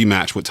this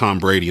rematch with Tom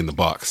Brady and the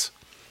Bucs?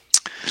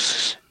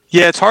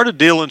 Yeah, it's hard to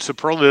deal in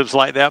superlatives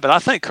like that, but I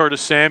think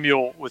Curtis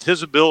Samuel, with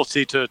his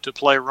ability to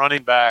play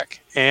running back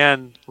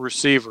and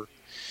receiver,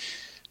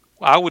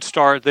 I would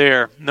start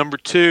there. Number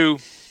 2,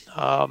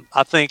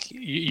 I think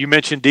you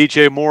mentioned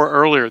DJ Moore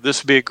earlier.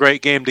 This would be a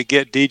great game to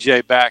get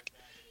DJ back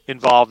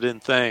involved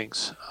in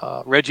things.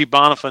 Reggie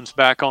Bonifan's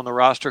back on the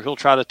roster. He'll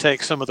try to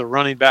take some of the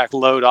running back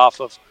load off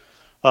of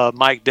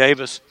Mike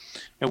Davis.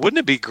 And wouldn't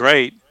it be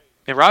great,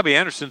 and Robbie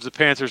Anderson's the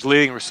Panthers'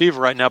 leading receiver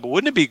right now, but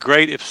wouldn't it be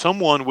great if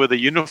someone with a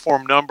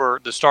uniform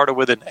number that started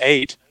with an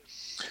 8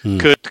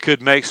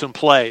 could make some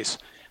plays?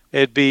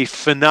 It'd be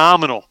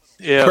phenomenal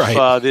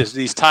if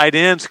these tight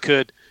ends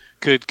could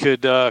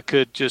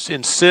just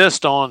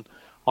insist on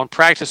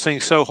practicing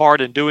so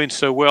hard and doing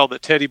so well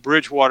that Teddy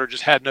Bridgewater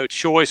just had no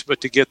choice but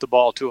to get the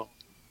ball to him.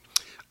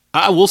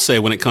 I will say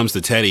when it comes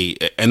to Teddy,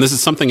 and this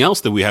is something else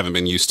that we haven't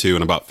been used to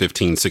in about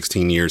 15,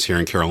 16 years here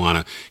in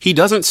Carolina, he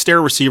doesn't stare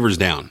receivers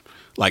down.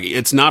 Like,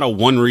 it's not a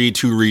 1-read,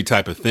 2-read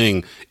type of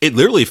thing. It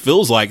literally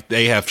feels like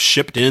they have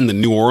shipped in the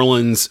New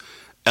Orleans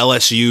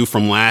LSU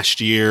from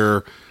last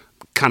year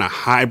kind of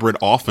hybrid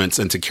offense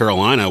into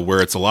Carolina,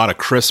 where it's a lot of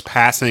crisp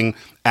passing,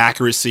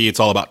 accuracy,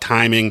 it's all about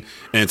timing,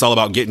 and it's all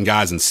about getting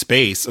guys in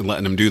space and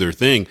letting them do their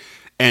thing.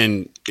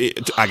 And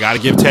I got to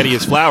give Teddy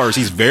his flowers.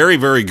 He's very,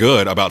 very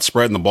good about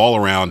spreading the ball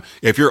around.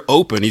 If you're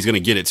open, he's going to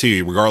get it to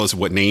you, regardless of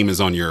what name is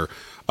on your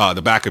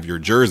the back of your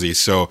jersey.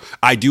 So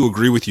I do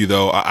agree with you,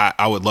 though.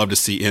 I would love to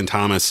see Ian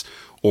Thomas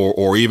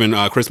or even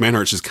Chris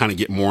Manhurst just kind of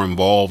get more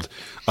involved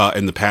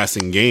in the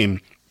passing game.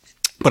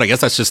 But I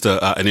guess that's just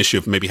an issue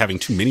of maybe having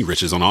too many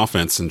riches on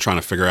offense and trying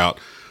to figure out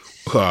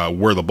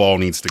where the ball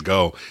needs to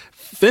go.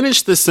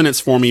 Finish this sentence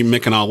for me,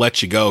 Mick, and I'll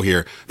let you go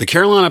here. The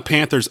Carolina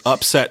Panthers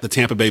upset the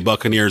Tampa Bay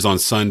Buccaneers on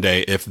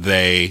Sunday if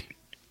they...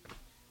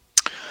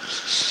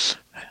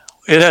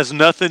 It has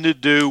nothing to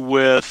do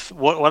with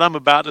what I'm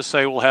about to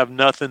say. Will have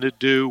nothing to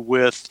do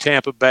with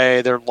Tampa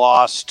Bay, their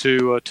loss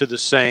to the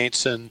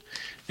Saints, and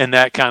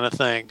that kind of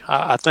thing.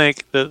 I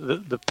think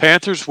the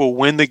Panthers will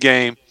win the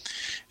game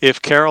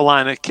if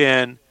Carolina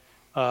can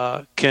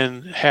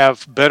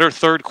have better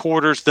third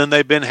quarters than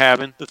they've been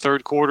having. The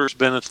third quarter's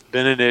been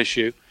an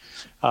issue.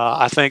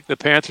 I think the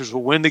Panthers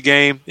will win the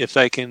game if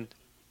they can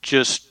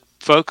just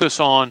focus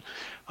on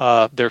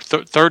their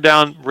third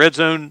down red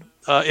zone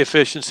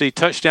efficiency,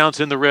 touchdowns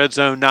in the red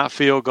zone, not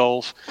field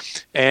goals.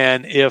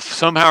 And if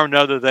somehow or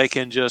another they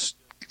can just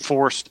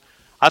force,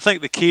 I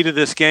think the key to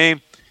this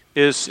game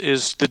is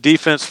the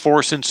defense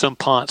forcing some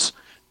punts.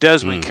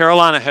 Desmond,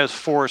 Carolina has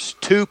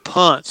forced 2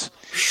 punts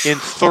in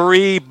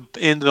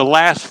the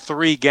last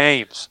 3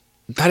 games.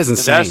 That is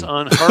insane. That's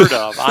unheard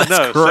of. I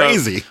know.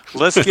 Crazy. So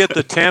let's get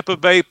the Tampa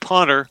Bay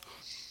punter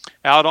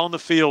out on the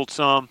field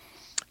some.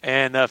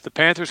 And if the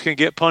Panthers can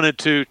get punted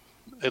to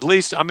at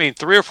least,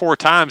 3 or 4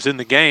 times in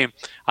the game,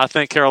 I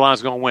think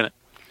Carolina's going to win it.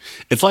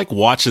 It's like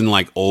watching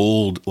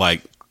old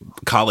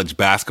college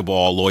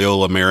basketball,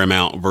 Loyola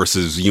Marymount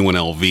versus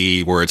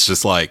UNLV, where it's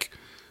just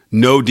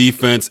no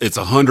defense. It's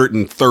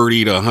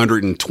 130 to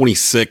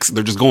 126.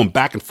 They're just going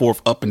back and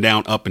forth, up and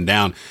down, up and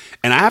down.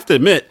 And I have to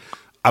admit,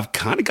 I've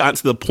kind of gotten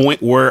to the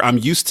point where I'm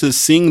used to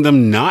seeing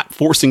them not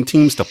forcing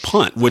teams to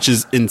punt, which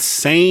is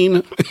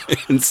insane,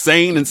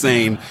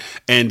 insane.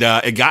 And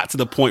it got to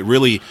the point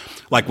really,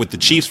 with the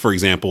Chiefs, for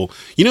example,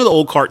 the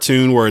old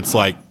cartoon where it's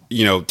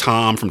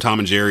Tom from Tom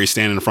and Jerry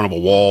standing in front of a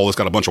wall. It's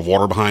got a bunch of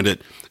water behind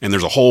it, and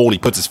there's a hole, and he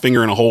puts his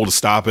finger in a hole to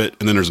stop it,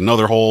 and then there's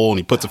another hole, and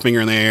he puts a finger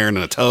in there and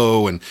then a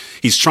toe, and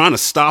he's trying to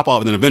stop all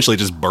of it, and then eventually it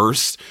just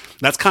bursts.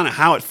 That's kind of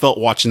how it felt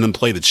watching them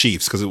play the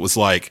Chiefs, because it was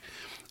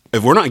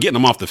if we're not getting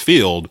them off the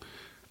field,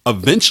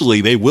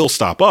 eventually they will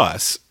stop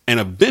us, and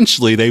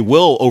eventually they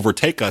will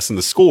overtake us in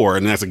the score,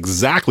 and that's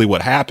exactly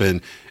what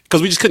happened,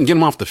 because we just couldn't get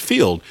them off the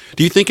field.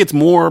 Do you think it's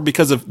more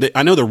because of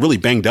I know they're really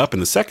banged up in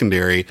the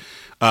secondary.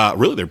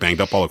 Really, they're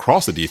banged up all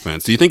across the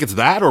defense. Do you think it's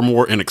that or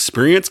more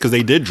inexperience? Because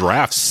they did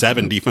draft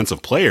 7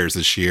 defensive players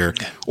this year,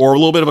 or a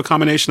little bit of a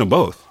combination of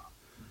both?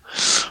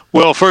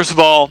 Well, first of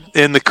all,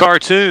 in the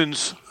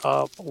cartoons,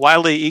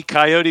 Wile E.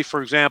 Coyote,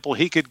 for example,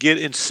 he could get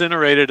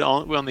incinerated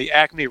on the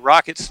Acme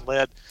rocket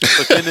sled,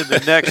 but then in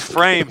the next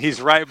frame,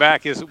 he's right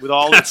back with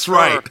all his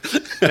fur,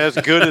 as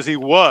good as he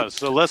was.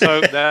 So let's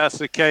hope that's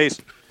the case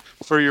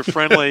for your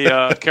friendly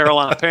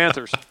Carolina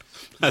Panthers.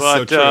 That's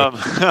but so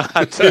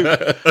true.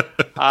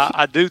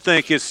 I do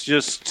think it's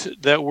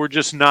just that we're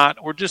just not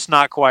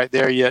quite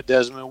there yet,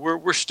 Desmond.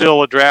 We're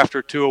still a draft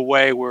or 2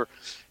 away. Where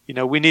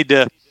we need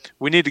to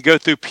go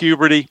through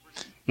puberty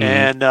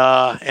and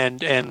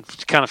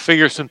kind of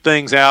figure some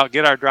things out.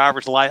 Get our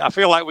driver's license. I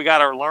feel like we got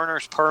our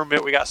learner's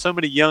permit. We got so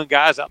many young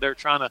guys out there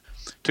trying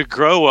to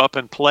grow up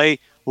and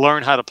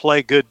learn how to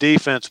play good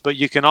defense. But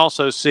you can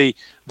also see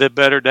that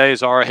better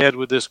days are ahead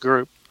with this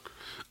group.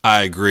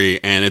 I agree.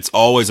 And it's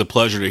always a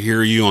pleasure to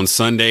hear you on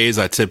Sundays.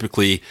 I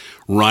typically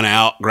run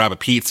out, grab a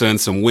pizza and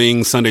some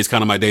wings. Sunday's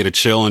kind of my day to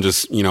chill and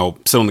just, sit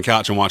on the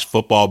couch and watch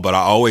football. But I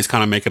always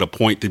kind of make it a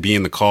point to be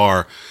in the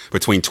car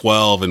between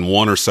 12 and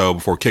 1 or so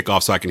before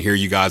kickoff so I can hear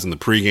you guys in the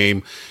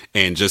pregame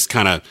and just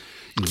kind of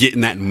get in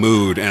that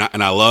mood.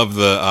 And I love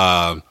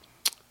the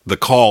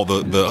call,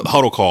 the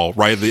huddle call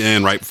right at the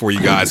end, right before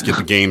you guys get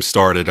the game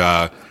started.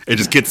 It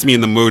just gets me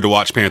in the mood to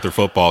watch Panther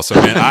football. So,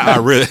 man,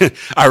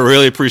 I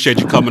really appreciate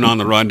you coming on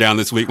the rundown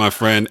this week, my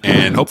friend,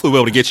 and hopefully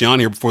we'll be able to get you on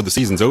here before the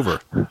season's over.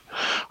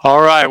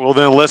 All right. Well,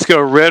 then let's go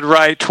red,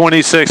 right,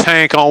 26,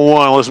 Hank on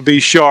 1. Let's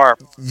be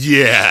sharp.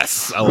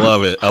 Yes. I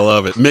love it.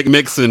 Mick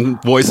Mixon,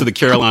 voice of the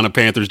Carolina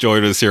Panthers,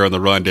 joined us here on the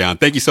rundown.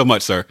 Thank you so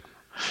much, sir.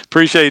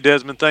 Appreciate it,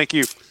 Desmond. Thank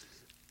you.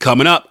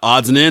 Coming up,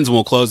 odds and ends, and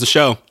we'll close the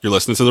show. You're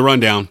listening to The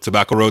Rundown,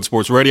 Tobacco Road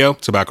Sports Radio,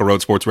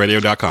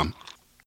 TobaccoRoadSportsRadio.com.